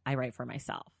not, I write for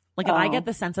myself. Like, if I get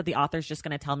the sense that the author's just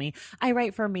going to tell me, I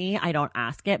write for me, I don't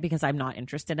ask it because I'm not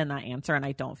interested in that answer and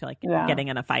I don't feel like getting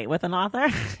in a fight with an author.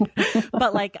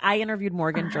 But like, I interviewed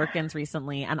Morgan Jerkins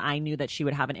recently and I knew that she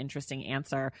would have an interesting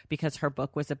answer because her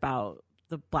book was about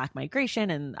the Black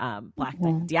migration and Black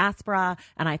diaspora.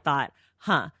 And I thought,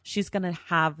 she's going to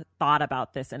have thought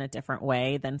about this in a different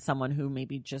way than someone who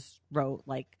maybe just wrote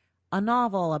like a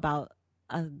novel about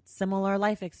a similar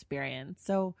life experience.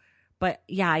 So, but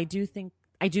yeah, I do think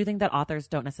that authors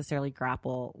don't necessarily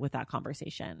grapple with that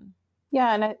conversation.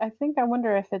 Yeah. And I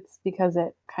wonder if it's because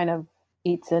it kind of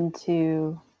eats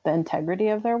into the integrity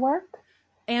of their work.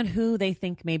 And who they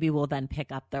think maybe will then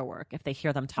pick up their work. If they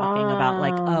hear them talking about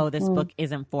like, oh, this book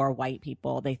isn't for white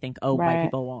people, they think, oh, white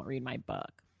people won't read my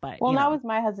book. But, well, that was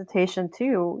my hesitation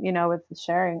too, with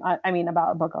sharing. I mean,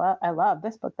 about a book I love,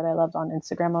 this book that I loved on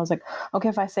Instagram. I was like, okay,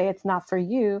 if I say it's not for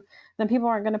you, then people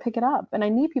aren't going to pick it up. And I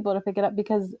need people to pick it up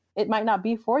because it might not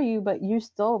be for you, but you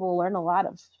still will learn a lot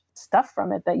of stuff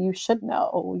from it that you should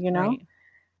know,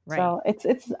 Right. So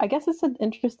I guess it's an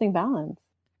interesting balance.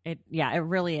 It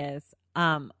really is.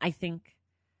 I think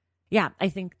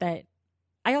that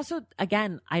I also,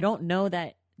 again, I don't know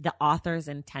that the author's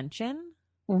intention,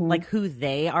 like who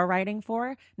they are writing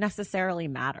for, necessarily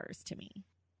matters to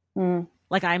me.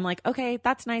 Like, I'm like, okay,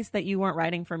 that's nice that you weren't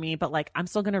writing for me, but like, I'm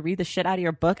still going to read the shit out of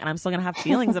your book and I'm still going to have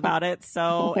feelings about it.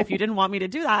 So if you didn't want me to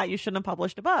do that, you shouldn't have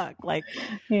published a book. Like,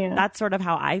 that's sort of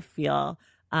how I feel.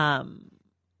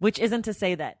 Which isn't to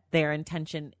say that their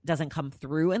intention doesn't come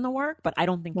through in the work, but I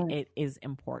don't think it is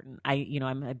important.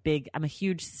 I'm a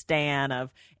huge stan of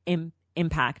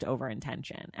impact over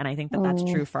intention. And I think that that's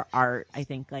true for art. I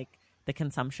think like the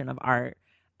consumption of art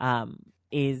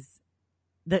is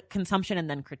the consumption and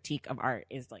then critique of art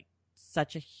is like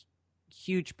such a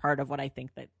huge part of what I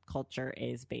think that culture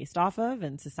is based off of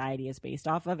and society is based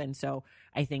off of. And so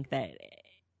I think that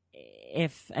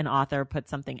if an author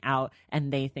puts something out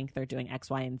and they think they're doing X,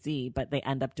 Y, and Z, but they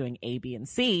end up doing A, B, and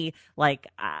C, like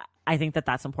I think that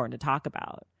that's important to talk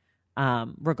about,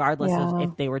 regardless of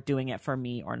if they were doing it for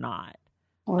me or not.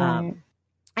 Right.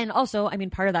 And also, I mean,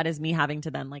 part of that is me having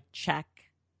to then like check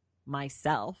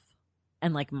myself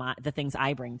and like the things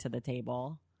I bring to the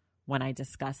table when I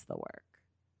discuss the work.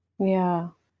 Yeah.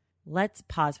 Let's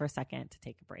pause for a second to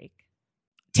take a break.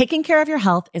 Taking care of your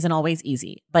health isn't always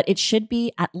easy, but it should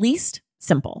be at least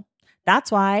simple.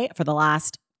 That's why for the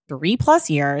last 3+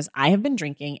 years, I have been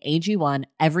drinking AG1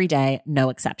 every day, no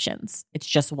exceptions. It's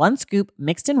just 1 scoop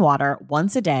mixed in water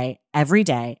once a day, every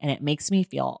day, and it makes me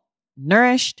feel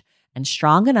nourished and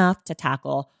strong enough to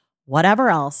tackle whatever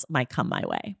else might come my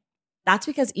way. That's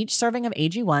because each serving of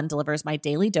AG1 delivers my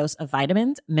daily dose of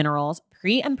vitamins, minerals,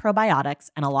 pre- and probiotics,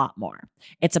 and a lot more.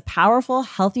 It's a powerful,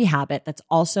 healthy habit that's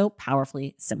also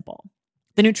powerfully simple.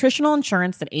 The nutritional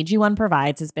insurance that AG1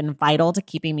 provides has been vital to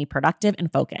keeping me productive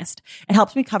and focused. It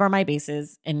helps me cover my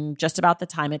bases in just about the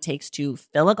time it takes to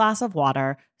fill a glass of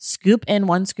water, scoop in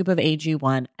 1 scoop of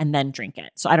AG1, and then drink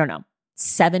it. So I don't know,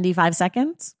 75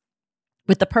 seconds?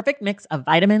 With the perfect mix of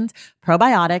vitamins,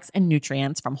 probiotics, and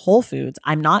nutrients from Whole Foods,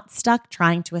 I'm not stuck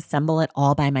trying to assemble it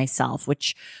all by myself,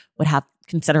 which would have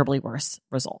considerably worse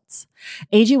results.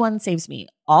 AG1 saves me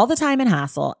all the time and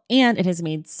hassle, and it has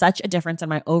made such a difference in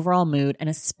my overall mood and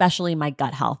especially my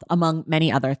gut health, among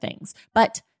many other things.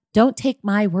 But don't take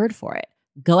my word for it.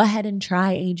 Go ahead and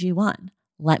try AG1.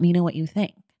 Let me know what you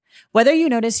think. Whether you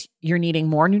notice you're needing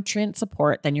more nutrient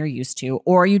support than you're used to,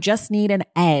 or you just need an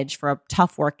edge for a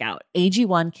tough workout,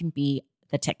 AG1 can be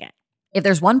the ticket. If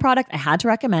there's one product I had to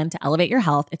recommend to elevate your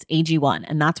health, it's AG1,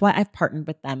 and that's why I've partnered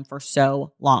with them for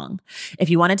so long. If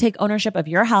you want to take ownership of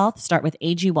your health, start with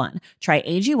AG1. Try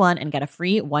AG1 and get a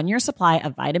free 1-year supply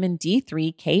of vitamin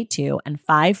D3, K2, and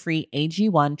 5 free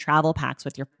AG1 travel packs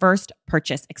with your first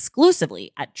purchase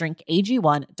exclusively at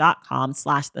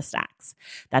drinkag1.com/thestacks.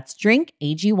 That's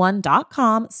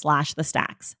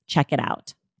drinkag1.com/thestacks. Check it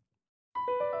out.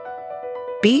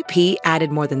 BP added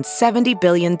more than $70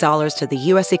 billion to the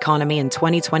U.S. economy in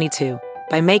 2022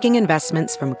 by making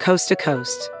investments from coast to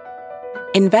coast.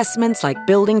 Investments like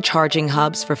building charging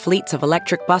hubs for fleets of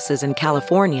electric buses in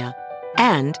California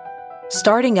and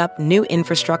starting up new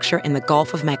infrastructure in the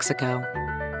Gulf of Mexico.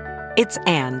 It's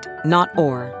and, not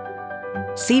or.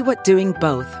 See what doing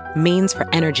both means for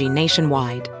energy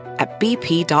nationwide at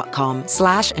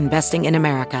bp.com/investing in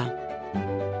America.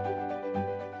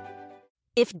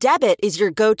 If debit is your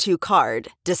go-to card,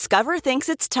 Discover thinks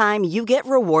it's time you get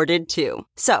rewarded too.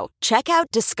 So, check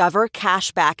out Discover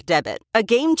Cashback Debit, a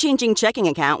game-changing checking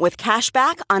account with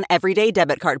cashback on everyday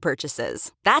debit card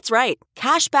purchases. That's right,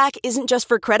 cashback isn't just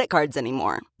for credit cards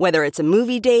anymore. Whether it's a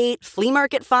movie date, flea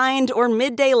market find, or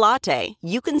midday latte,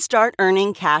 you can start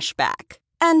earning cash back.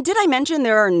 And did I mention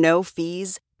there are no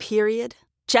fees, period?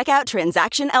 Check out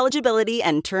transaction eligibility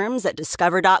and terms at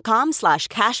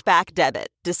discover.com/cashbackdebit.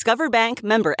 Discover Bank,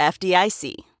 member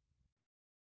FDIC.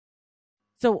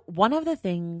 So one of the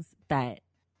things that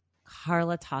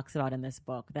Karla talks about in this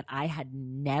book that I had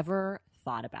never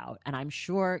thought about, and I'm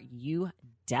sure you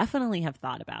definitely have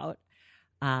thought about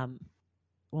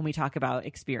when we talk about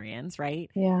experience, right?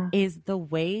 Yeah. Is the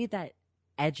way that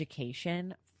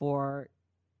education for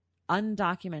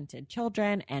undocumented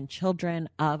children and children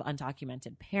of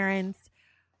undocumented parents,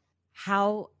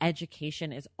 how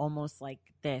education is almost like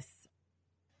this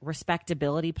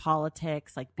respectability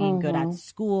politics, like being good at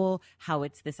school, how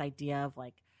it's this idea of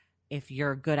like if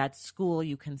you're good at school,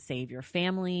 you can save your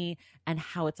family, and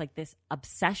how it's like this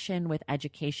obsession with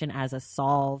education as a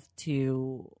solve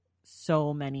to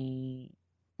so many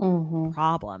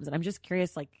problems. And I'm just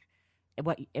curious, like,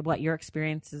 what your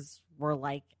experiences were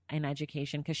like in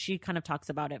education, because she kind of talks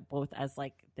about it both as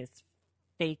like this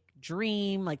fake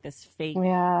dream, like this fake.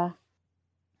 Yeah.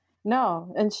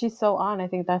 No, and she's so on. I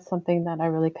think that's something that I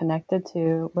really connected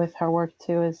to with her work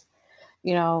too, is,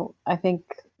 you know, I think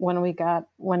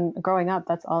when growing up,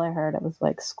 that's all I heard. It was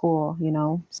like school, you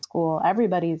know, school,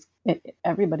 everybody's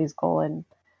goal. And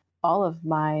all of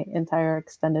my entire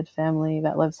extended family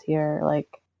that lives here, like,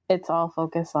 it's all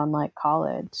focused on like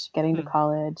college, getting to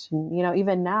college. And, you know,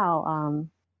 even now,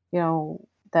 you know,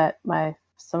 that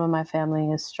some of my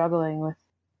family is struggling with,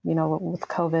 you know, with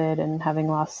COVID and having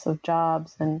loss of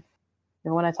jobs. And, you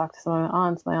know, when I talk to some of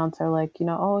my aunts are like, you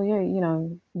know, oh yeah, you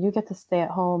know, you get to stay at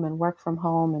home and work from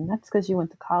home, and that's because you went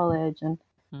to college, and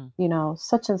you know,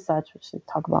 such and such, which we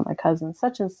talk about my cousins,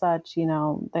 such and such, you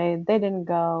know, they didn't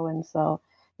go. And so,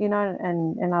 you know,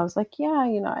 and I was like, yeah,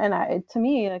 you know, and to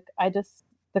me, like,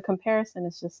 the comparison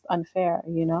is just unfair,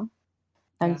 you know?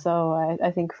 And so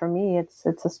I think for me,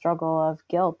 it's a struggle of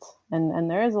guilt, and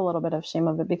there is a little bit of shame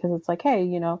of it, because it's like, hey,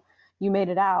 you know, you made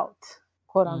it out,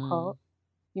 quote unquote.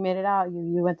 You made it out.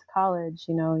 You went to college.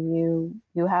 You know,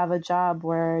 you have a job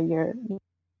where you're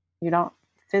not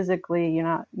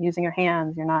using your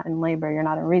hands. You're not in labor. You're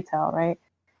not in retail, right?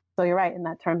 So you're right in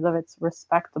that terms of it's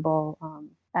respectable.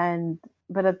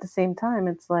 But at the same time,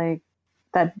 it's like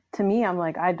that to me. I'm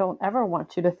like, I don't ever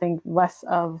want you to think less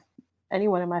of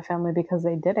anyone in my family because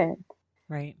they didn't.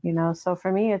 Right. You know, so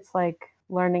for me, it's like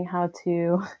learning how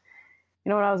to. You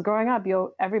know, when I was growing up,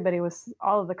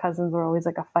 all of the cousins were always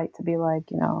like a fight to be like,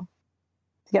 you know,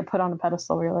 to get put on a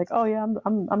pedestal where you're like, oh yeah,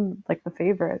 I'm like the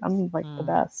favorite. I'm like the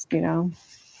best, you know?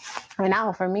 I mean,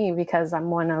 now for me, because I'm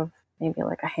one of maybe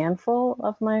like a handful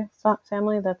of my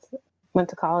family that's went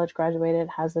to college, graduated,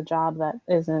 has a job that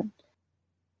isn't,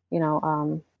 you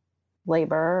know,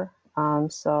 labor.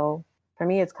 So for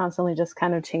me, it's constantly just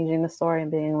kind of changing the story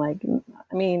and being like,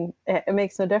 I mean, it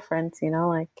makes no difference, you know,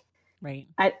 like, right.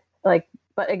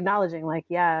 But acknowledging like,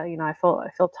 yeah, you know, I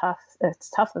feel tough. It's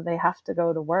tough that they have to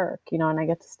go to work, you know, and I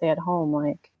get to stay at home,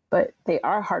 like, but they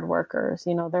are hard workers,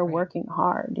 you know, they're working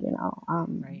hard, you know,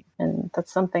 and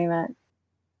that's something that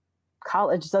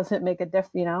college doesn't make a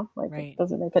difference, you know, like it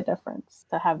doesn't make a difference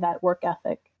to have that work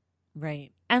ethic.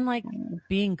 Right. And like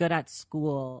being good at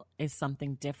school is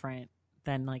something different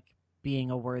than like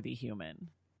being a worthy human.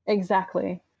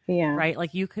 Exactly. Yeah. Right.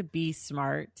 Like you could be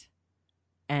smart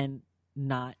and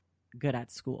not good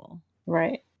at school.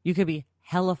 Right. You could be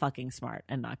hella fucking smart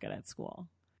and not good at school,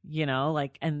 you know,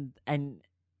 like, and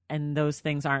those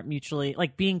things aren't mutually,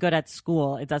 like, being good at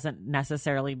school, it doesn't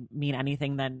necessarily mean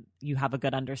anything than you have a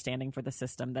good understanding for the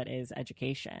system that is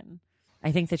education.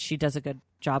 I think that she does a good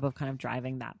job of kind of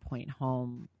driving that point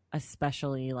home,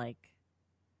 especially like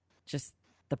just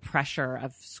the pressure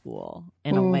of school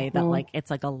in a way that like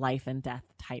it's like a life and death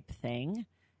type thing,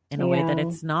 in a way that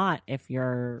it's not if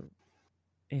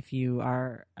you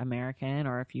are American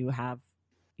or if you have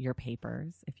your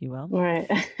papers, if you will. Right.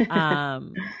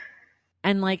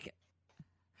 And like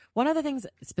one of the things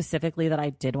specifically that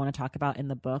I did want to talk about in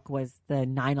the book was the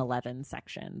 9/11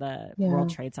 section, the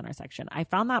World Trade Center section. I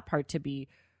found that part to be,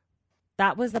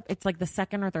 it's like the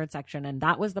second or third section. And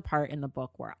that was the part in the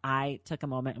book where I took a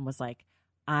moment and was like,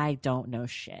 I don't know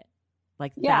shit.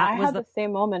 Like, yeah, I had the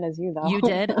same moment as you though. You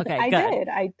did? Okay, I good. did.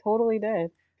 I totally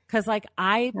did. Because like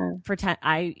I pretend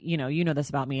you know this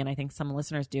about me, and I think some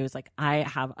listeners do, is like I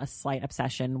have a slight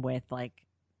obsession with like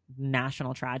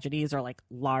national tragedies or like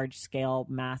large scale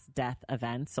mass death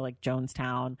events. So like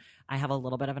Jonestown, I have a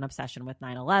little bit of an obsession with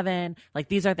 9/11. Like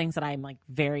these are things that I'm like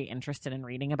very interested in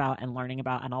reading about and learning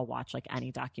about, and I'll watch like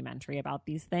any documentary about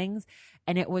these things.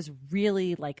 And it was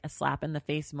really like a slap in the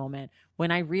face moment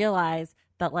when I realized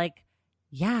that like,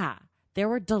 yeah, there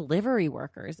were delivery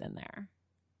workers in there.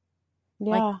 Yeah.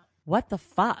 Like, what the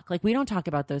fuck? Like, we don't talk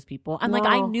about those people. And like,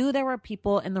 I knew there were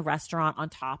people in the restaurant on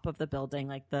top of the building,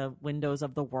 like the windows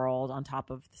of the world on top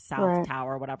of the South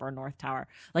Tower, whatever, North Tower.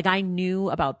 Like, I knew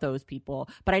about those people,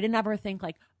 but I didn't ever think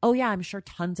like, oh yeah, I'm sure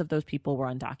tons of those people were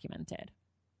undocumented.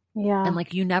 Yeah. And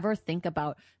like, you never think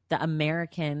about the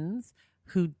Americans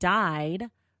who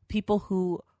died, people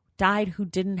who died who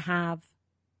didn't have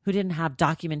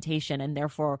documentation and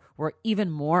therefore were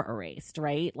even more erased,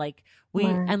 right? Like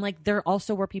and like there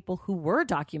also were people who were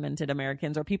documented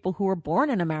Americans or people who were born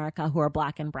in America who are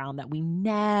Black and brown that we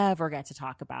never get to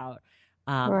talk about,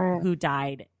 who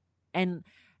died. And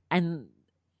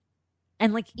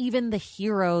And like even the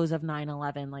heroes of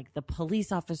 9/11, like the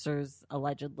police officers,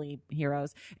 allegedly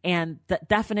heroes, and the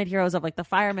definite heroes of like the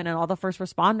firemen and all the first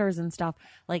responders and stuff,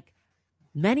 like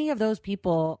many of those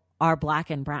people are Black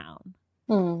and brown.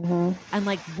 Mm-hmm. And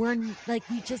like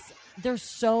they're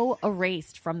so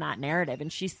erased from that narrative.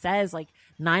 And she says like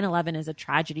 9/11 is a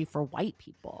tragedy for white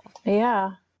people.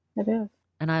 Yeah, it is.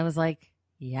 And I was like,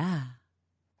 yeah.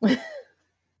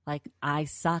 Like I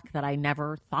suck that I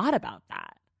never thought about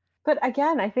that. But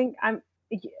again, I think but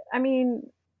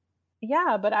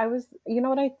I was, you know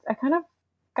what, I kind of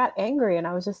got angry, and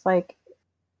I was just like,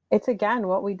 it's again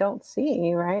what we don't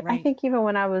see, right? I think even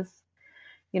when I was,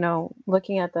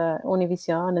 looking at the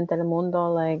Univision and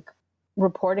Telemundo, like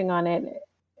reporting on it,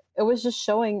 it was just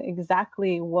showing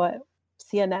exactly what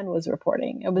CNN was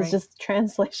reporting. It was just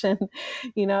translation,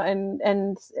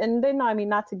 and they know, I mean,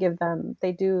 not to give them,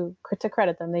 they do, to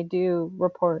credit them, they do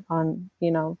report on,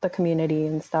 the community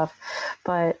and stuff.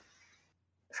 But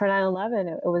for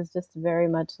 9/11, it was just very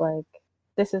much like,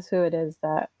 this is who it is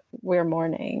that we're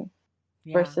mourning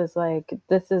versus like,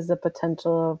 this is the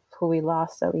potential of who we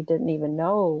lost that we didn't even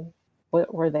know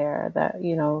were there, that,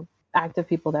 active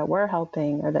people that were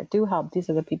helping or that do help. These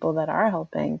are the people that are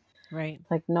helping. Right.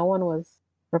 Like no one was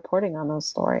reporting on those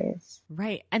stories.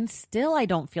 Right. And still, I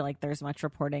don't feel like there's much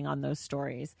reporting on those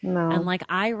stories. No. And like,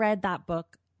 I read that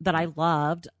book that I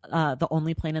loved, The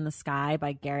Only Plane in the Sky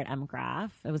by Garrett M.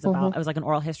 Graff. It was about, it was like an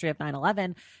oral history of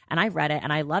 9/11. And I read it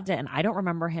and I loved it. And I don't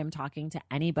remember him talking to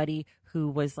anybody who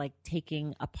was like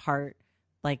taking apart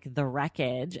like the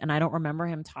wreckage. And I don't remember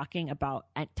him talking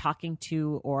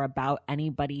to or about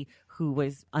anybody who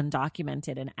was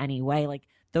undocumented in any way. Like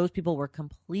those people were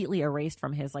completely erased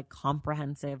from his like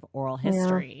comprehensive oral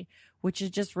history, which is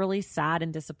just really sad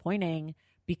and disappointing,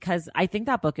 because I think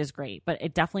that book is great, but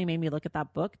it definitely made me look at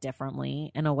that book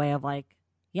differently in a way of like,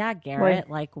 yeah, Garrett,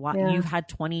 like what you've had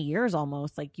 20 years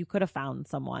almost, like you could have found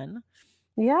someone.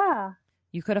 Yeah.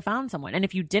 You could have found someone. And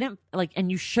if you didn't like,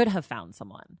 and you should have found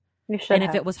someone. You should And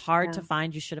have. if it was hard to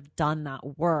find, you should have done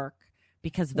that work,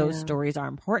 because those stories are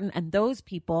important. And those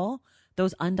people,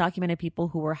 those undocumented people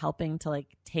who were helping to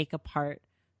like take apart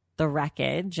the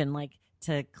wreckage and like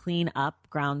to clean up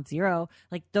ground zero,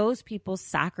 like those people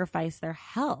sacrifice their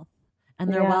health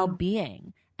and their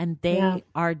well-being, and they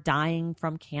are dying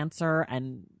from cancer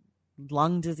and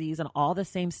lung disease and all the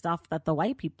same stuff that the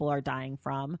white people are dying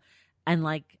from. And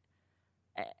like,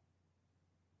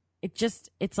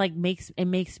 it's like makes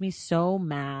me so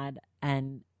mad,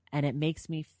 and it makes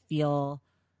me feel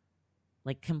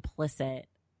like complicit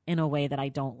in a way that I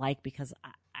don't like, because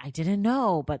I didn't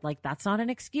know, but like, that's not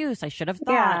an excuse. I should have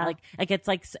thought. Like it's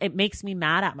like, it makes me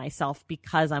mad at myself,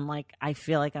 because I'm like, I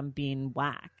feel like I'm being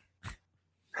whack.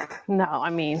 No,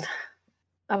 I mean,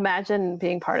 imagine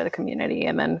being part of the community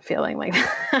and then feeling like,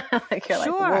 like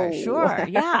you're Sure.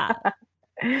 Yeah.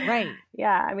 Right.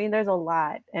 Yeah. I mean, there's a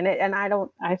lot, and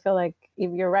I feel like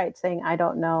you're right saying, I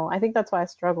don't know. I think that's why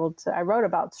I wrote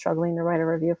about struggling to write a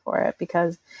review for it,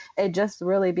 because it just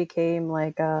really became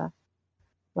like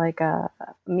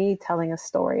me telling a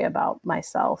story about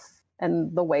myself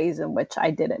and the ways in which I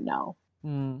didn't know.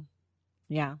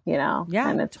 Yeah. Yeah.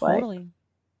 And it's totally. Like,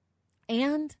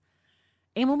 and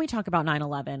when we talk about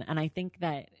 9/11, and I think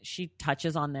that she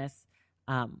touches on this,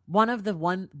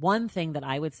 one thing that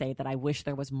I would say that I wish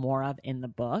there was more of in the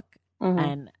book,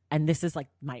 and this is like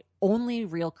my only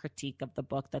real critique of the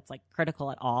book that's like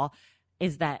critical at all,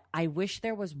 is that I wish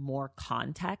there was more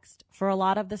context for a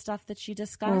lot of the stuff that she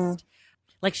discussed.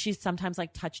 Like she sometimes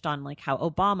like touched on like how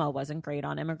Obama wasn't great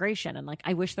on immigration, and like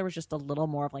I wish there was just a little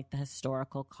more of like the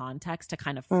historical context to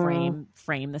kind of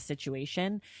frame the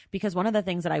situation, because one of the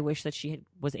things that I wish that she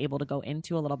was able to go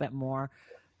into a little bit more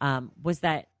was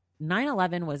that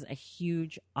 9/11 was a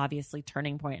huge, obviously,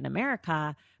 turning point in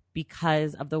America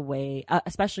because of the way,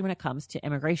 especially when it comes to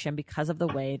immigration, because of the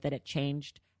way that it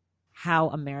changed how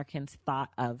Americans thought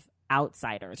of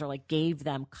outsiders, or like gave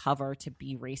them cover to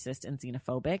be racist and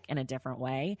xenophobic in a different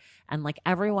way. And like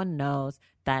everyone knows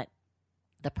that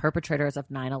the perpetrators of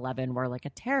 9/11 were like a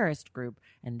terrorist group,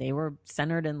 and they were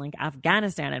centered in like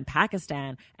Afghanistan and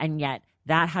Pakistan. And yet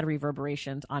that had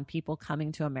reverberations on people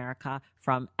coming to America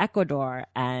from Ecuador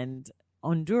and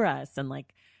Honduras,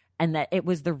 and that it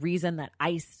was the reason that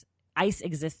ICE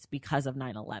exists because of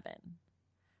 9/11.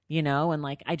 And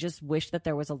like, I just wish that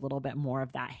there was a little bit more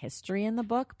of that history in the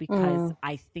book, because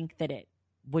I think that it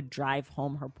would drive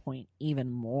home her point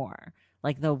even more.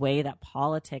 Like the way that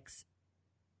politics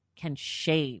can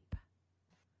shape.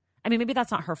 I mean, maybe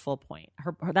that's not her full point.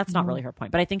 That's not really her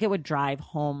point, but I think it would drive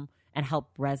home and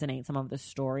help resonate some of the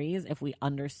stories if we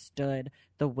understood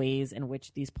the ways in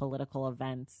which these political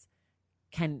events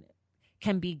can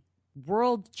can be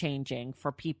world changing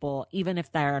for people, even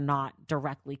if they're not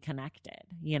directly connected,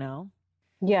 you know?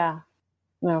 Yeah,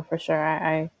 no, for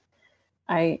sure.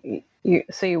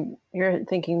 You're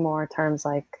thinking more terms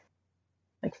like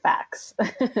facts.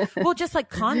 Well, just like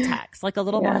context, like a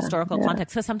little more historical yeah.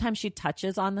 context. Because sometimes she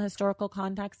touches on the historical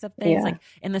context of things, like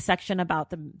in the section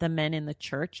about the men in the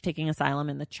church taking asylum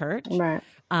in the church. Right.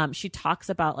 She talks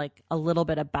about like a little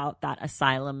bit about that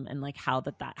asylum and like how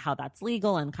that's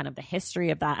legal and kind of the history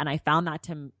of that. And I found that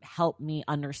to help me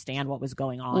understand what was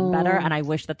going on better. And I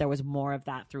wish that there was more of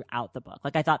that throughout the book.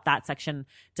 Like I thought that section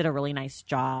did a really nice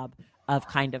job of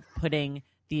kind of putting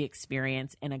the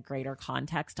experience in a greater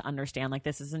context to understand like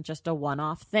this isn't just a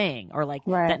one-off thing, or like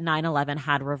that 9/11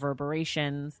 had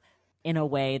reverberations in a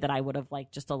way that I would have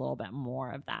liked just a little bit more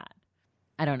of that.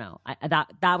 I don't know.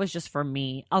 That was just for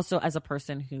me. Also, as a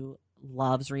person who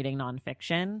loves reading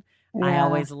nonfiction, I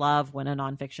always love when a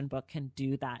nonfiction book can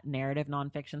do that narrative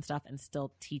nonfiction stuff and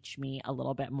still teach me a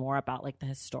little bit more about like the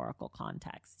historical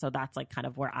context. So that's like kind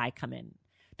of where I come in.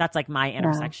 That's like my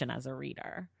intersection as a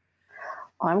reader.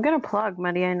 Well, I'm going to plug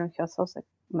Maria Hinojoso's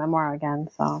memoir again.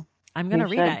 So I'm going to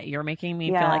read it. You're making me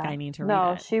feel like I need to read it.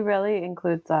 No, she really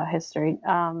includes history.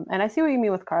 And I see what you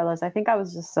mean with Karla's. I think I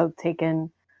was just so taken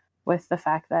with the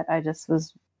fact that I just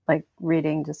was like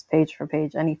reading just page for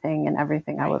page, anything and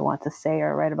everything I would want to say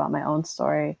or write about my own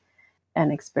story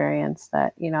and experience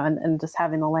that, you know, and just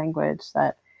having the language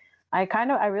that I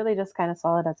really just kind of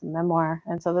saw it as a memoir.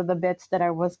 And so the bits that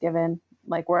I was given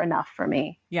like were enough for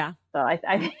me. Yeah. So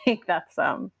I think that's,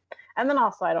 and then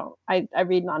also I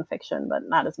read nonfiction, but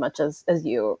not as much as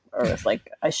you, or as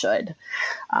like I should.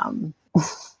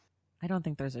 I don't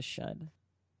think there's a should.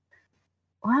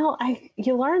 Well,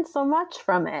 you learn so much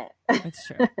from it. It's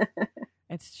true.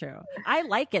 It's true. I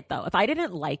like it though. If I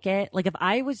didn't like it, like if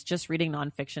I was just reading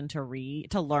nonfiction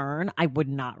to learn, I would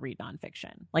not read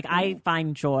nonfiction. Like I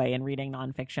find joy in reading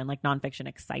nonfiction. Like nonfiction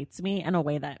excites me in a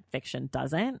way that fiction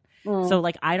doesn't. So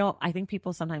like I think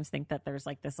people sometimes think that there's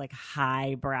like this like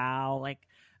highbrow, like,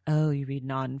 oh, you read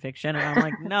nonfiction. And I'm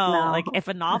like, no. Like if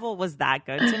a novel was that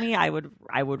good to me, I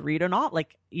would read a novel.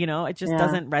 Like, you know, it just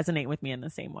doesn't resonate with me in the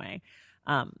same way.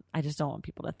 I just don't want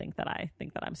people to think that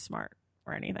I'm smart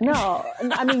or anything. No,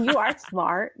 I mean, you are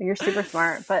smart. You're super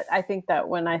smart. But I think that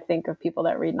when I think of people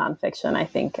that read nonfiction, I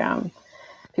think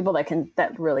people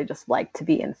that really just like to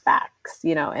be in facts,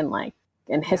 you know, and like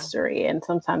in history. And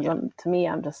sometimes to me,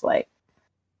 I'm just like,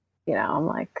 you know, I'm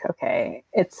like, okay,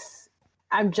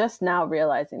 I'm just now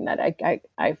realizing that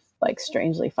I like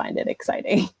strangely find it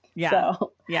exciting. Yeah.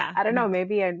 So I don't know.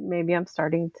 Maybe I'm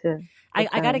starting to.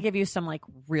 I got to give you some like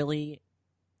really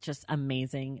just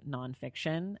amazing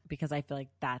nonfiction, because I feel like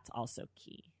that's also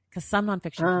key, because some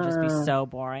nonfiction can just be so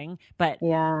boring, but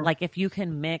like if you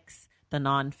can mix the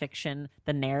nonfiction,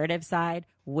 the narrative side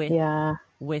with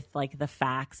like the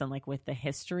facts and like with the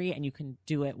history, and you can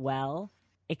do it well,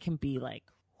 it can be like,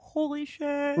 holy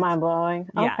shit, mind blowing.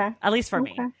 Okay. At least for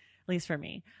me. At least for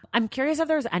me. I'm curious if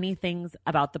there's any things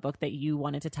about the book that you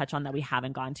wanted to touch on that we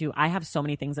haven't gone to. I have so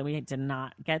many things that we did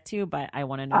not get to, but I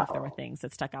want to know if there were things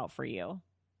that stuck out for you.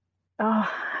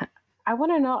 I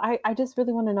want to know. I just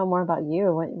really want to know more about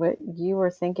you, what you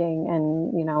were thinking,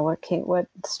 and you know what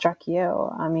struck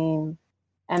you. I mean,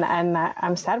 and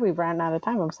I'm sad we've ran out of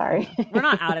time. I'm sorry. We're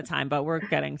not out of time, but we're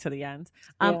getting to the end.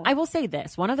 I will say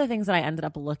this: one of the things that I ended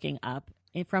up looking up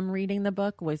from reading the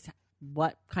book was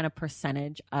what kind of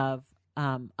percentage of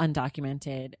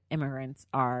undocumented immigrants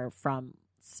are from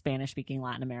Spanish-speaking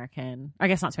Latin American, I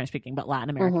guess not Spanish-speaking, but Latin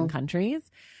American countries,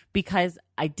 because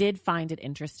I did find it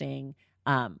interesting.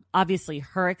 Obviously,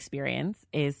 her experience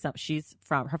is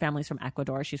her family's from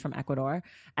Ecuador. She's from Ecuador,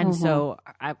 and so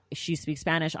she speaks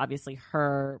Spanish. Obviously,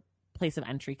 her place of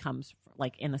entry comes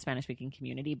like in the Spanish-speaking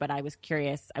community. But I was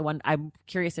curious. I'm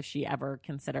curious if she ever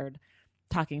considered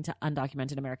talking to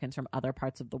undocumented Americans from other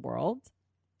parts of the world.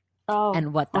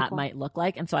 And what that might look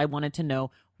like. And so I wanted to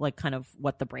know like kind of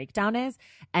what the breakdown is.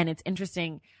 And it's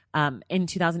interesting. In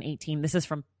 2018, this is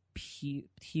from the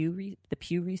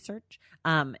Pew Research,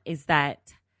 is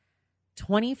that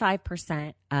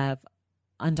 25% of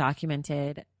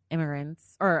undocumented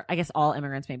immigrants, or I guess all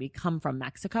immigrants maybe, come from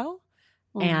Mexico,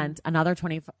 and another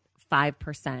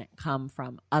 25% come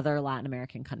from other Latin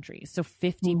American countries. So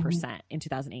 50% in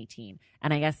 2018.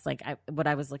 And I guess like what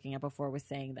I was looking at before was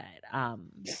saying that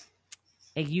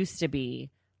it used to be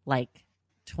like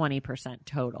 20%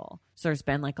 total. So there's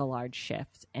been like a large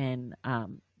shift in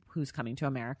who's coming to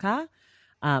America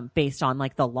based on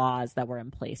like the laws that were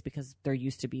in place, because there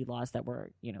used to be laws that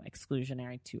were, you know,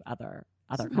 exclusionary to other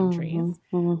countries.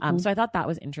 So I thought that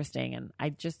was interesting. And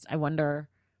I wonder,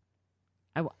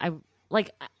 I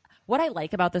like what I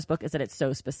like about this book is that it's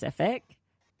so specific.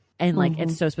 And like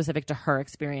it's so specific to her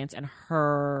experience and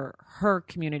her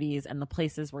communities and the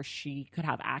places where she could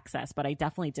have access. But I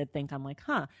definitely did think, I'm like,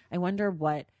 I wonder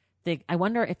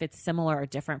if it's similar or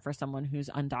different for someone who's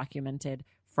undocumented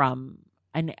from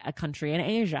a country in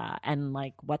Asia, and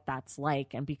like what that's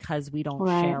like. And because we don't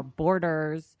share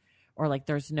borders, or like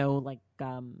there's no like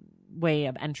way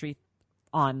of entry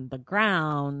on the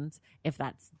ground, if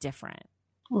that's different.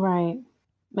 Right.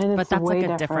 And but that's like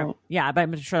a different, but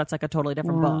I'm sure that's like a totally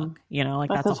different book, you know, like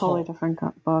that's a totally different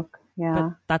book. Yeah.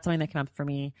 But that's something that came up for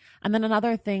me. And then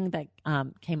another thing that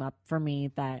came up for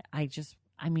me that another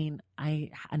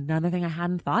thing I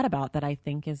hadn't thought about that I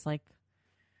think is like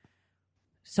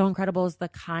so incredible is the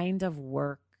kind of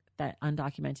work that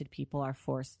undocumented people are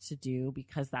forced to do,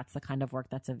 because that's the kind of work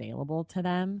that's available to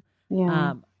them.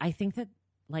 Yeah. I think that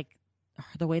like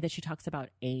the way that she talks about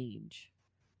age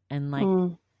and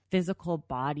like physical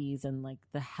bodies and like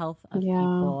the health of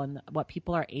people and what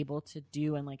people are able to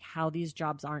do, and like how these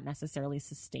jobs aren't necessarily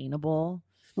sustainable,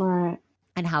 right?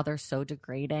 And how they're so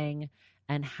degrading,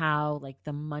 and how like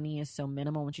the money is so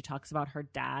minimal. When she talks about her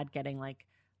dad getting like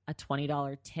a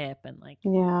 $20 tip, and like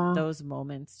those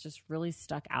moments just really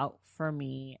stuck out for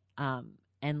me.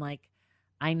 And like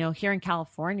I know here in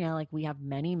California, like we have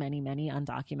many, many, many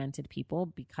undocumented people,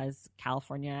 because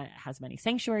California has many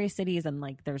sanctuary cities, and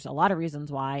like there's a lot of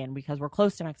reasons why, and because we're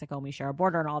close to Mexico and we share a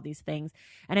border and all these things.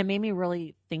 And it made me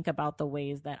really think about the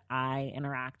ways that I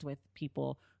interact with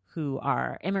people who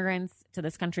are immigrants to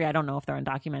this country. I don't know if they're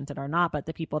undocumented or not, but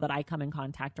the people that I come in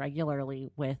contact regularly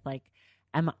with, like,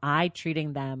 am I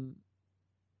treating them?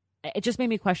 It just made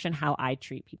me question how I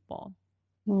treat people.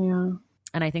 Yeah.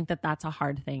 And I think that that's a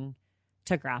hard thing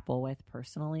to grapple with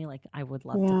personally. Like I would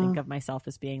love to think of myself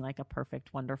as being like a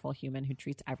perfect, wonderful human who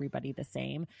treats everybody the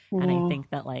same. And I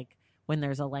think that like when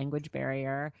there's a language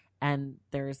barrier and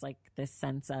there's like this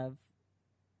sense of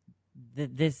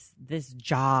this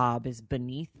job is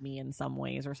beneath me in some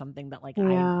ways, or something that like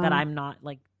that I'm not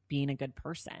like being a good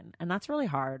person. And that's really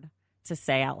hard to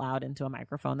say out loud into a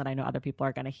microphone that I know other people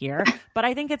are going to hear. But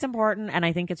I think it's important, and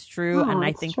I think it's true. And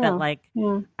I think that like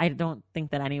I don't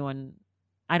think that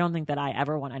I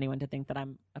ever want anyone to think that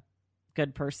I'm a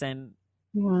good person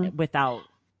without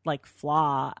like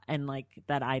flaw, and like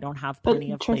that I don't have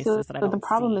plenty of places that I don't see. The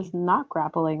problem is not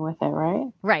grappling with it, right?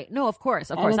 Right. No, of course.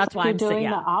 That's why I'm doing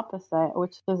the opposite,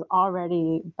 which is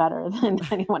already better than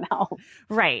anyone else.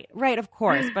 Right. Of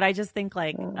course. But I just think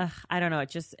like, I don't know.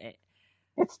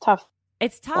 It's tough.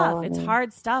 It's tough. It's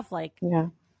hard stuff. Like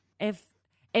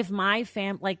if my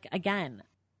like, again,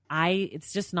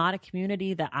 it's just not a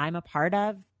community that I'm a part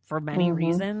of for many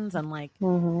reasons. And like,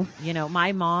 you know,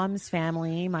 my mom's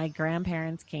family, my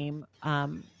grandparents came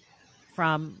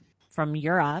from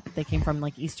Europe. They came from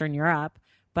like Eastern Europe,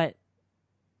 but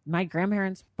my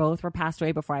grandparents both were passed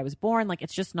away before I was born. Like,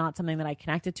 it's just not something that I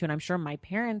connected to. And I'm sure my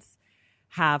parents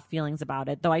have feelings about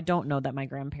it, though I don't know that my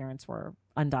grandparents were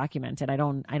undocumented. I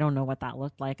don't know what that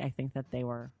looked like. I think that they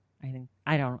were, I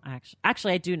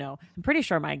do know. I'm pretty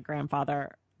sure my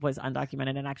grandfather was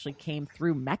undocumented and actually came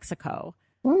through Mexico,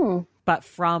 but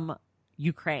from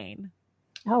Ukraine.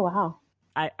 Oh, wow.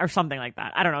 Or something like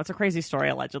that. I don't know. It's a crazy story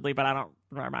allegedly, but I don't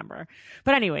remember.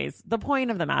 But anyways, the point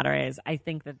of the matter is, I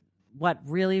think that what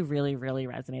really, really, really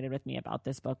resonated with me about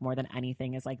this book more than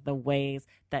anything is like the ways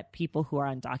that people who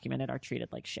are undocumented are treated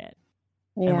like shit.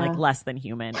 And like less than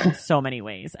human in so many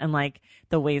ways. And like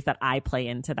the ways that I play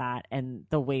into that, and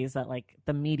the ways that like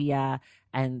the media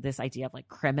and this idea of like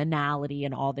criminality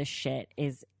and all this shit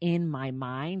is in my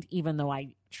mind, even though I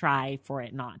try for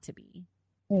it not to be.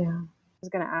 Yeah. I was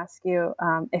going to ask you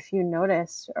if you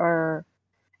noticed,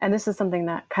 and this is something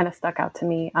that kind of stuck out to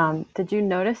me. Did you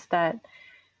notice that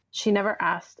she never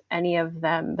asked any of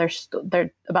them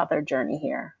about their journey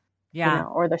here? Yeah. You know,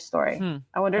 or their story.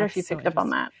 I wondered if you picked up on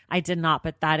that. I did not,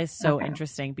 but that is so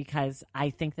interesting, because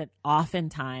I think that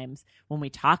oftentimes when we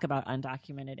talk about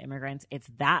undocumented immigrants, it's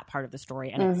that part of the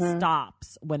story, and it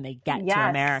stops when they get to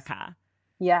America.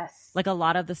 Yes. Like a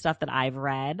lot of the stuff that I've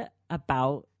read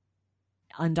about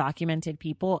undocumented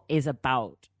people is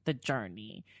about the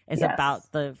journey, is about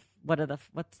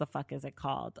what's the fuck is it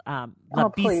called? La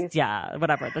Bestia,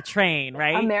 whatever, the train,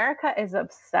 right? America is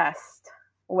obsessed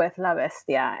with La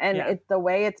Bestia, and the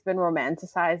way it's been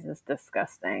romanticized is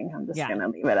disgusting. I'm just gonna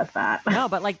leave it at that. No,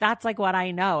 but like that's like what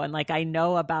I know, and like I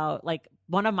know about like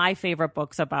one of my favorite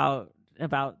books about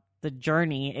the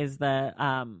journey is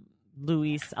the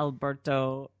Luis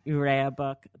Alberto Urrea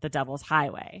book, The Devil's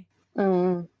Highway.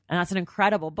 And that's an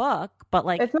incredible book, but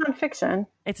like it's nonfiction.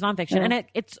 It's nonfiction, and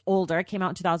it's older. It came out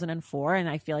in 2004, and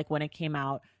I feel like when it came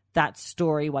out, that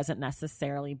story wasn't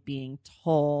necessarily being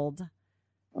told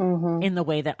in the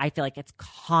way that I feel like it's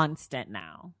constant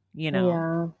now, you know?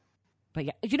 Yeah. But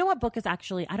yeah, you know what book is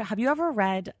actually, have you ever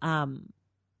read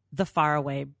The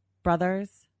Faraway Brothers?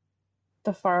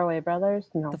 The Faraway Brothers?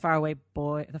 No. The Faraway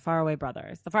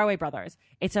Brothers.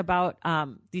 It's about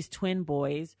these twin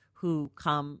boys who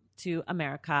come to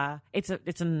America. It's a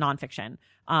nonfiction.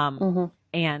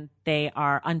 And they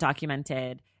are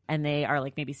undocumented, and they are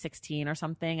like maybe 16 or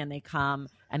something, and they come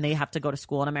and they have to go to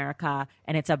school in America,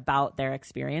 and it's about their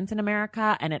experience in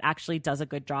America, and it actually does a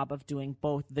good job of doing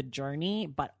both the journey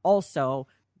but also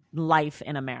life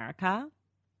in America.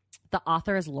 The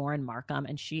author is Lauren Markham,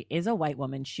 and she is a white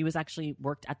woman. She was actually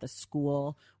worked at the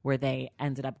school where they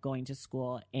ended up going to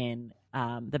school in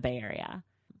the Bay Area.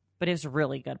 But it was a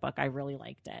really good book. I really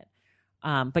liked it.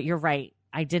 But you're right.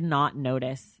 I did not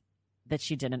notice that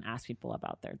she didn't ask people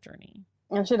about their journey.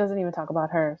 And she doesn't even talk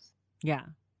about hers. Yeah.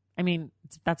 I mean,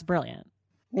 that's brilliant.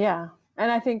 Yeah. And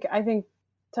I think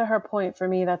to her point, for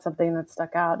me, that's something that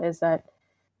stuck out is that,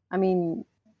 I mean,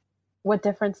 what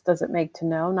difference does it make to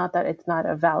know? Not that it's not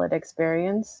a valid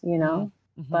experience, you know,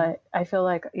 but I feel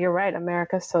like you're right.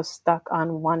 America's so stuck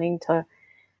on wanting to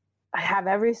have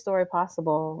every story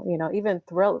possible, you know, even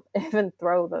throw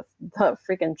the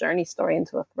freaking journey story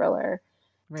into a thriller,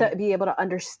 right, to be able to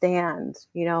understand,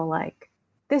 you know, like,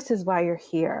 this is why you're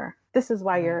here. This is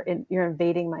why you're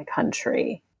invading my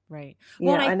country. Right.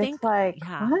 Well, and I think, it's like,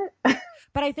 what?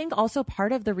 But I think also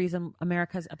part of the reason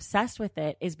America's obsessed with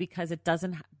it is because it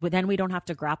doesn't, then we don't have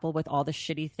to grapple with all the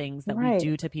shitty things that we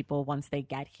do to people once they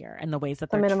get here and the ways that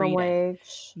they're treated. The minimum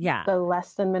wage. Yeah. The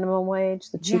less than minimum wage,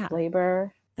 the cheap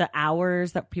labor. The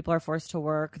hours that people are forced to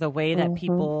work, the way that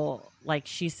people, like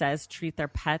she says, treat their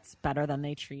pets better than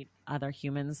they treat other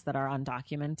humans that are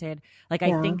undocumented. Like,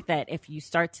 I think that if you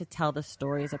start to tell the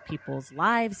stories of people's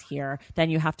lives here, then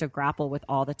you have to grapple with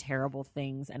all the terrible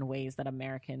things and ways that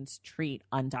Americans treat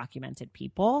undocumented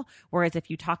people. Whereas if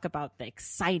you talk about the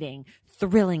exciting,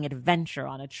 thrilling adventure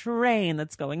on a train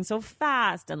that's going so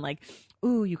fast and like,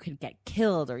 ooh, you could get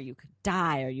killed or you could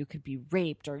die or you could be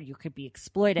raped or you could be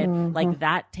exploited. Like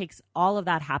that takes, all of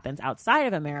that happens outside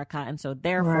of America. And so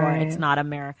therefore it's not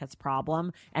America's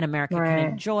problem, and America can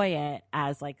enjoy it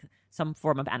as like some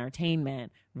form of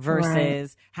entertainment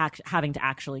versus having to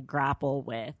actually grapple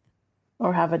with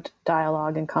or have a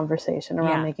dialogue and conversation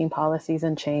around making policies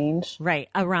and change. Right.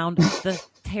 Around the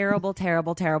terrible,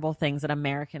 terrible, terrible things that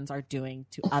Americans are doing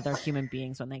to other human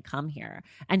beings when they come here.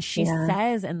 And she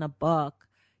says in the book,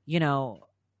 you know,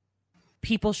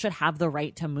 people should have the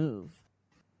right to move.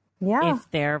 Yeah.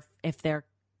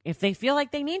 If they feel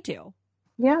like they need to.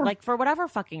 Yeah. Like for whatever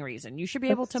fucking reason, you should be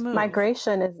able to move.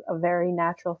 Migration is a very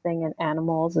natural thing in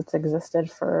animals. It's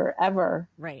existed forever.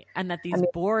 Right. And that these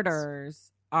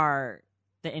borders are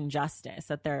the injustice,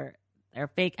 that they're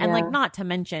fake. And like, not to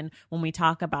mention when we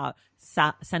talk about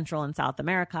Central and South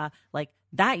America, like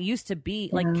that used to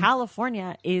be like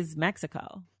California is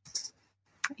Mexico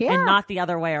and not the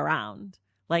other way around.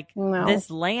 Like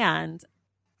this land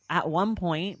at one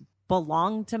point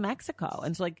belonged to Mexico.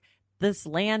 And so like this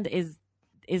land is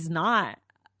not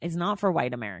for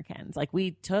white Americans. Like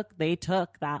they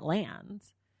took that land.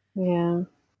 Yeah.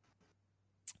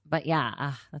 But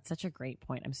yeah, that's such a great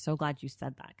point. I'm so glad you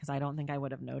said that because I don't think I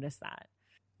would have noticed that.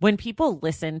 When people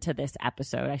listen to this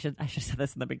episode, I should say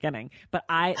this in the beginning, but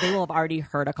they will have already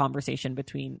heard a conversation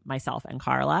between myself and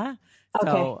Karla.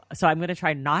 So I'm going to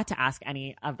try not to ask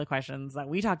any of the questions that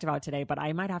we talked about today, but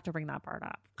I might have to bring that part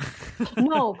up.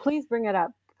 No, please bring it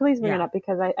up. Please bring it up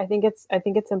because I think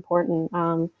it's important.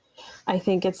 I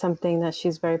think it's something that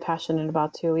she's very passionate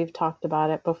about too. We've talked about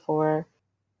it before.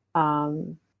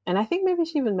 And I think maybe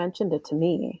she even mentioned it to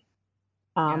me.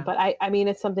 But I mean,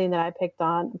 it's something that I picked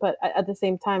on, but at the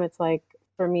same time, it's like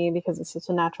for me, because it's such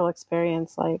a natural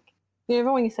experience, like, you know,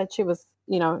 even when you said she was,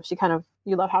 you know,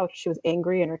 you love how she was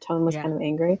angry and her tone was kind of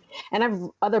angry.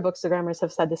 And other bookstagrammers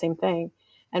have said the same thing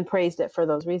and praised it for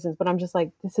those reasons. But I'm just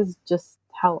like, this is just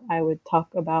how I would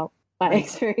talk about my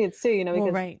experience too, you know,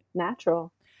 because it's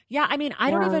natural. Yeah, I mean,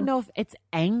 I don't even know if it's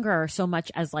anger so much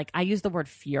as like I use the word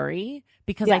fury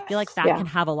because I feel like that can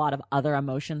have a lot of other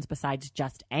emotions besides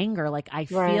just anger. Like I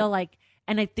feel like,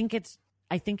 and I think it's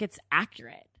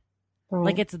accurate.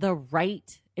 Like it's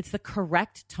the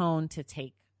correct tone to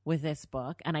take with this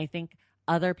book. And I think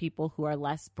other people who are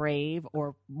less brave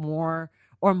or more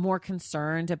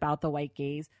concerned about the white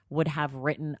gaze would have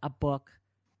written a book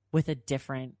with a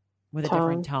different with a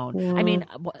different tone. Yeah. I mean,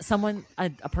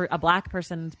 a Black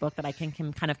person's book that I can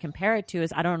kind of compare it to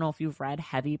is, I don't know if you've read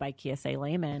Heavy by Kiese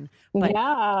Layman,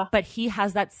 but he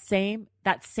has that same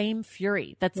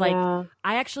fury. That's like,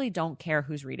 I actually don't care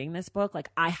who's reading this book. Like,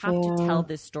 I have to tell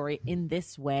this story in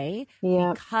this way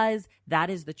because that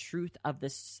is the truth of the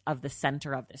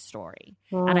center of this story.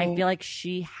 Right. And I feel like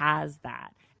she has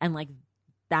that. And like,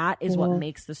 that is what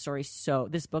makes this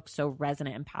book so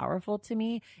resonant and powerful to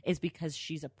me, is because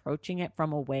she's approaching it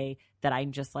from a way that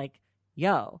I'm just like,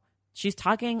 yo, she's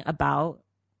talking about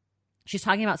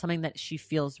something that she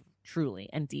feels truly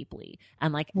and deeply.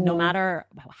 And like, no matter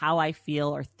how I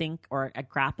feel or think or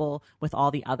grapple with all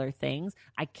the other things,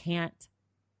 I can't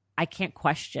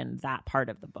question that part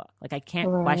of the book. Like, I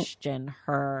can't question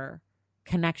her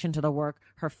connection to the work,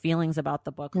 her feelings about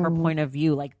the book, her point of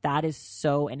view. Like, that is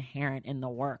so inherent in the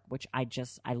work, which I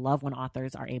love when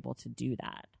authors are able to do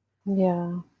that.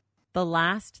 Yeah. The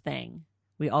last thing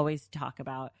we always talk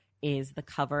about is the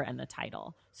cover and the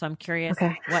title. So I'm curious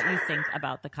what you think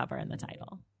about the cover and the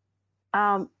title.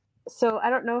 So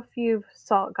I don't know if you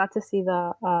got to see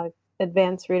the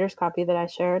advanced reader's copy that I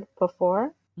shared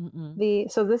before. Mm-mm.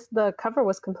 The cover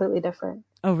was completely different.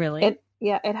 Oh, really?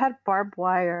 It had barbed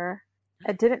wire.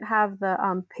 It didn't have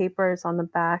the papers on the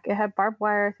back. It had barbed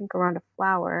wire, I think, around a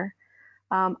flower.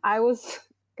 The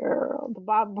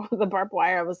barbed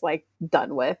wire I was like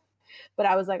done with. But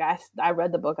I was like, I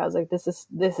read the book. I was like, this is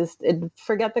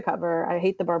forget the cover. I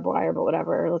hate the barbed wire, but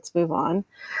whatever, let's move on.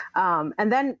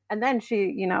 And then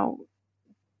she,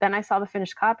 then I saw the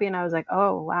finished copy and I was like,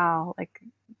 oh, wow. Like,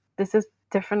 this is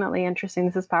definitely interesting.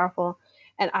 This is powerful.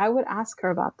 And I would ask her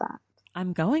about that.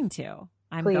 I'm going to.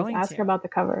 Please ask her about the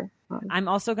cover. I'm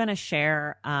also going to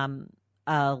share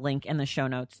a link in the show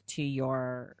notes to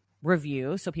your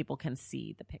review so people can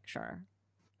see the picture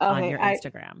on your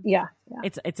Instagram. Yeah.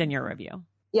 It's in your review.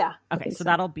 Yeah. Okay, so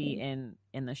that'll be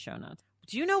in the show notes.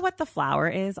 Do you know what the flower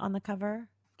is on the cover?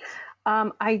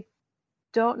 I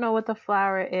don't know what the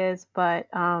flower is, but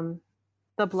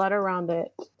the blood around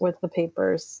it with the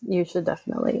papers, you should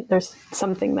definitely. There's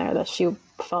something there that she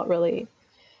felt really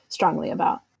strongly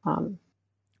about.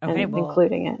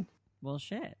 Including it. Well,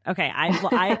 shit. Okay.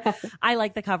 I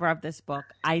like the cover of this book.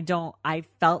 I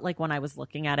felt like when I was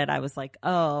looking at it, I was like,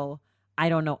 oh, I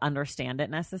don't understand it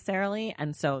necessarily.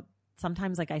 And so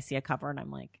sometimes like I see a cover and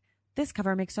I'm like, this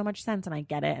cover makes so much sense and I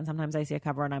get it. And sometimes I see a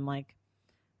cover and I'm like,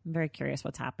 I'm very curious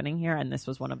what's happening here. And this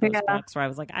was one of those books where I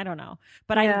was like, I don't know.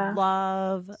 But I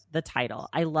love the title.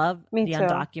 I love the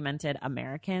Undocumented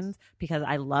Americans, because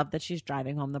I love that she's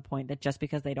driving home the point that just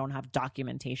because they don't have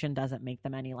documentation doesn't make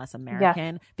them any less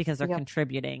American, because they're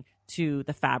contributing to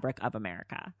the fabric of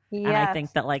America. Yes. And I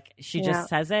think that like she just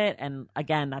says it. And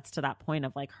again, that's to that point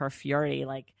of like her fury.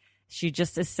 Like, she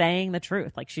just is saying the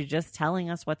truth. Like, she's just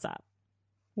telling us what's up.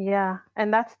 Yeah,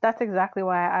 and that's exactly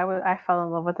why I fell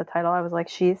in love with the title. I was like,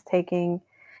 she's taking,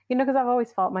 because I've always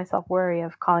felt myself wary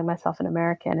of calling myself an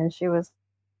American, and she was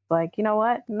like, you know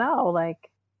what? No,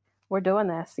 like, we're doing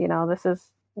this.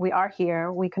 We are here.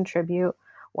 We contribute.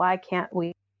 Why can't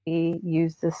we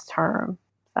use this term?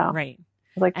 So right,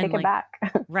 I was like, take it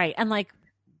back. Right, and like,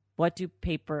 what do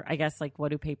papers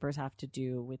have to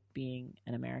do with being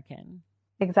an American?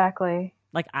 Exactly.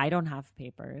 Like, I don't have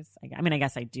papers. I mean, I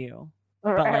guess I do.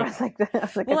 But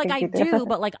like, I do,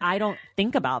 but like, I don't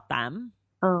think about them.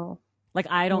 Oh, like,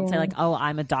 I don't say like, oh,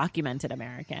 I'm a documented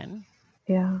American.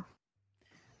 Yeah.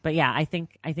 But yeah, I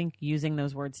think using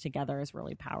those words together is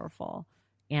really powerful.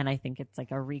 And I think it's like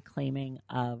a reclaiming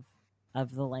of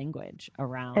the language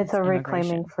around It's a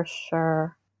reclaiming for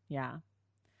sure. Yeah.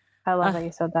 I love that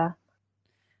you said that.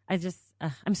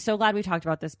 I'm so glad we talked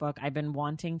about this book. I've been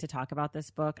wanting to talk about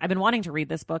this book. I've been wanting to read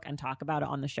this book and talk about it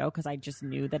on the show because I just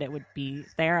knew that it would be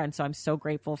there. And so I'm so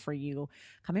grateful for you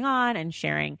coming on and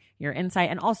sharing your insight,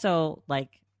 and also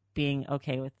like being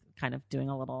okay with kind of doing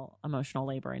a little emotional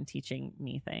labor and teaching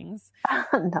me things.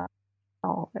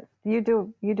 No, you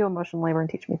do emotional labor and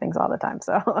teach me things all the time.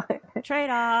 So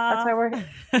trade-off.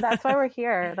 That's why we're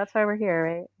here. That's why we're here,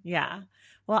 right? Yeah.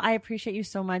 Well, I appreciate you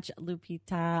so much,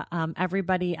 Lupita.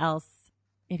 everybody else,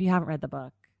 if you haven't read the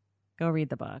book, go read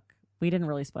the book. We didn't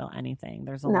really spoil anything.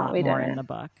 There's a lot more in the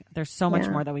book. There's so much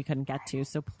more that we couldn't get to.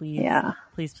 So please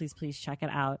check it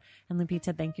out. And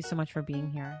Lupita, thank you so much for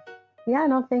being here. Yeah,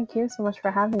 no, thank you so much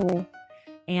for having me.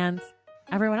 And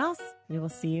everyone else, we will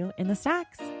see you in the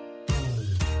stacks.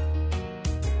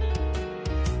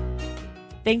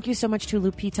 Thank you so much to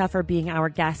Lupita for being our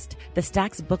guest. The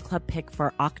Stacks Book Club pick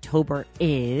for October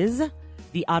is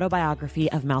The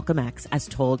Autobiography of Malcolm X as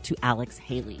Told to Alex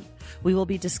Haley. We will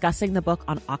be discussing the book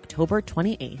on October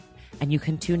 28th, and you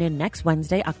can tune in next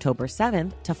Wednesday, October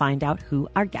 7th, to find out who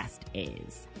our guest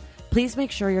is. Please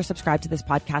make sure you're subscribed to this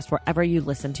podcast wherever you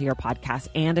listen to your podcasts.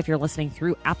 And if you're listening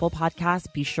through Apple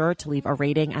Podcasts, be sure to leave a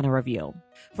rating and a review.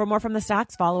 For more from The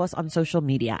Stacks, follow us on social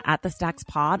media at The Stacks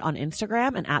Pod on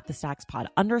Instagram and at The Stacks Pod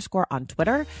 _ on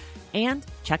Twitter. And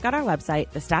check out our website,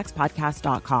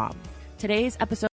 thestackspodcast.com. Today's episode